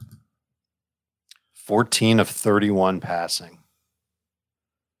 14 of 31 passing.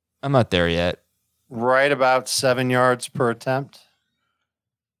 I'm not there yet. Right about 7 yards per attempt.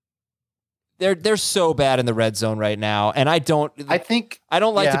 They're so bad in the red zone right now, and I don't like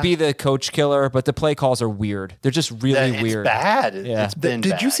to be the coach killer, but the play calls are weird. They're just really weird. It's bad. Yeah. It's been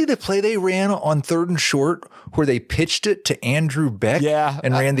Did bad. you see the play they ran on 3rd and short where they pitched it to Andrew Beck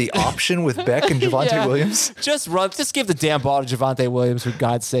and ran the option with Beck and Javonte Williams? Just give the damn ball to Javonte Williams, for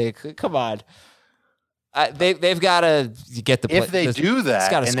God's sake. Come on. They've got to get the play. If they do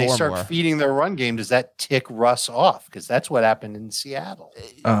that and they start feeding their run game, does that tick Russ off? Because that's what happened in Seattle.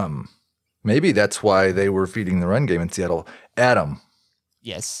 Maybe that's why they were feeding the run game in Seattle. Adam.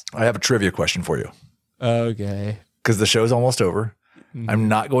 Yes. I have a trivia question for you. Okay. Because the show's almost over. I'm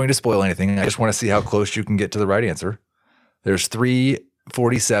not going to spoil anything. I just want to see how close you can get to the right answer. There's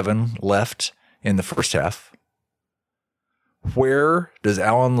 3:47 left in the first half. Where does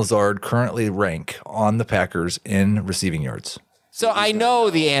Alan Lazard currently rank on the Packers in receiving yards? So I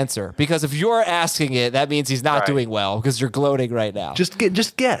know the answer, because if you're asking it, that means he's not doing well, because you're gloating right now. Just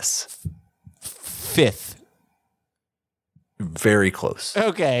guess. 5th. Very close.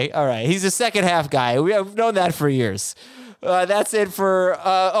 Okay, all right. He's a second half guy. We have known that for years. That's it for.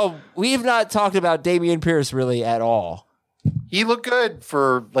 We've not talked about Dameon Pierce really at all. He looked good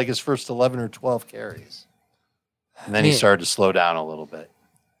for like his first 11 or 12 carries, and then he started to slow down a little bit.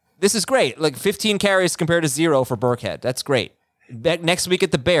 This is great. Like 15 carries compared to 0 for Burkhead. That's great. Next week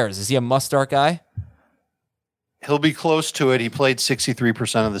at the Bears, is he a must-start guy? He'll be close to it. He played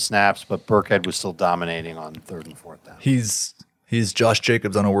 63% of the snaps, but Burkhead was still dominating on 3rd and 4th down. He's Josh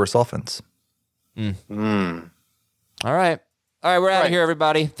Jacobs on a worse offense. All right, we're out of here,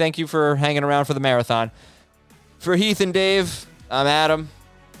 everybody. Thank you for hanging around for the marathon. For Heath and Dave, I'm Adam.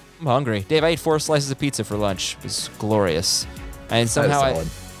 I'm hungry. Dave, I ate 4 slices of pizza for lunch. It was glorious. And somehow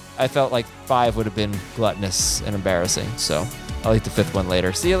I felt like 5 would have been gluttonous and embarrassing. So I'll eat the 5th one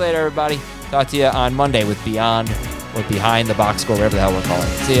later. See you later, everybody. Talk to you on Monday with Beyond or Behind the Box Score, whatever the hell we're calling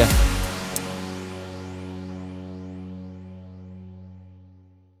it. See ya.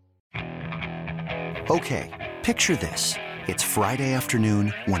 Okay, picture this. It's Friday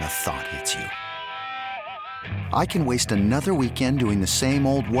afternoon when a thought hits you. I can waste another weekend doing the same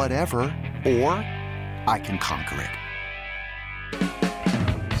old whatever, or I can conquer it.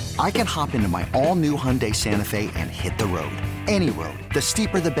 I can hop into my all-new Hyundai Santa Fe and hit the road. Any road. The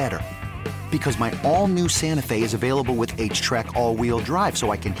steeper, the better. Because my all-new Santa Fe is available with H-Track all-wheel drive,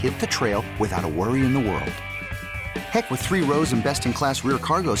 so I can hit the trail without a worry in the world. Heck, with 3 rows and best-in-class rear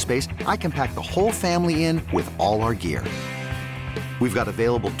cargo space, I can pack the whole family in with all our gear. We've got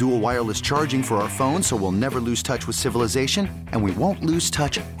available dual wireless charging for our phones, so we'll never lose touch with civilization, and we won't lose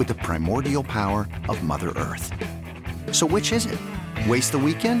touch with the primordial power of Mother Earth. So which is it? Waste the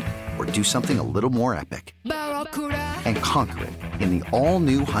weekend or do something a little more epic? And conquer it in the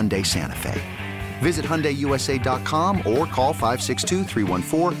all-new Hyundai Santa Fe. Visit HyundaiUSA.com or call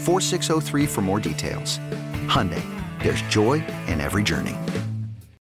 562-314-4603 for more details. Hyundai, there's joy in every journey.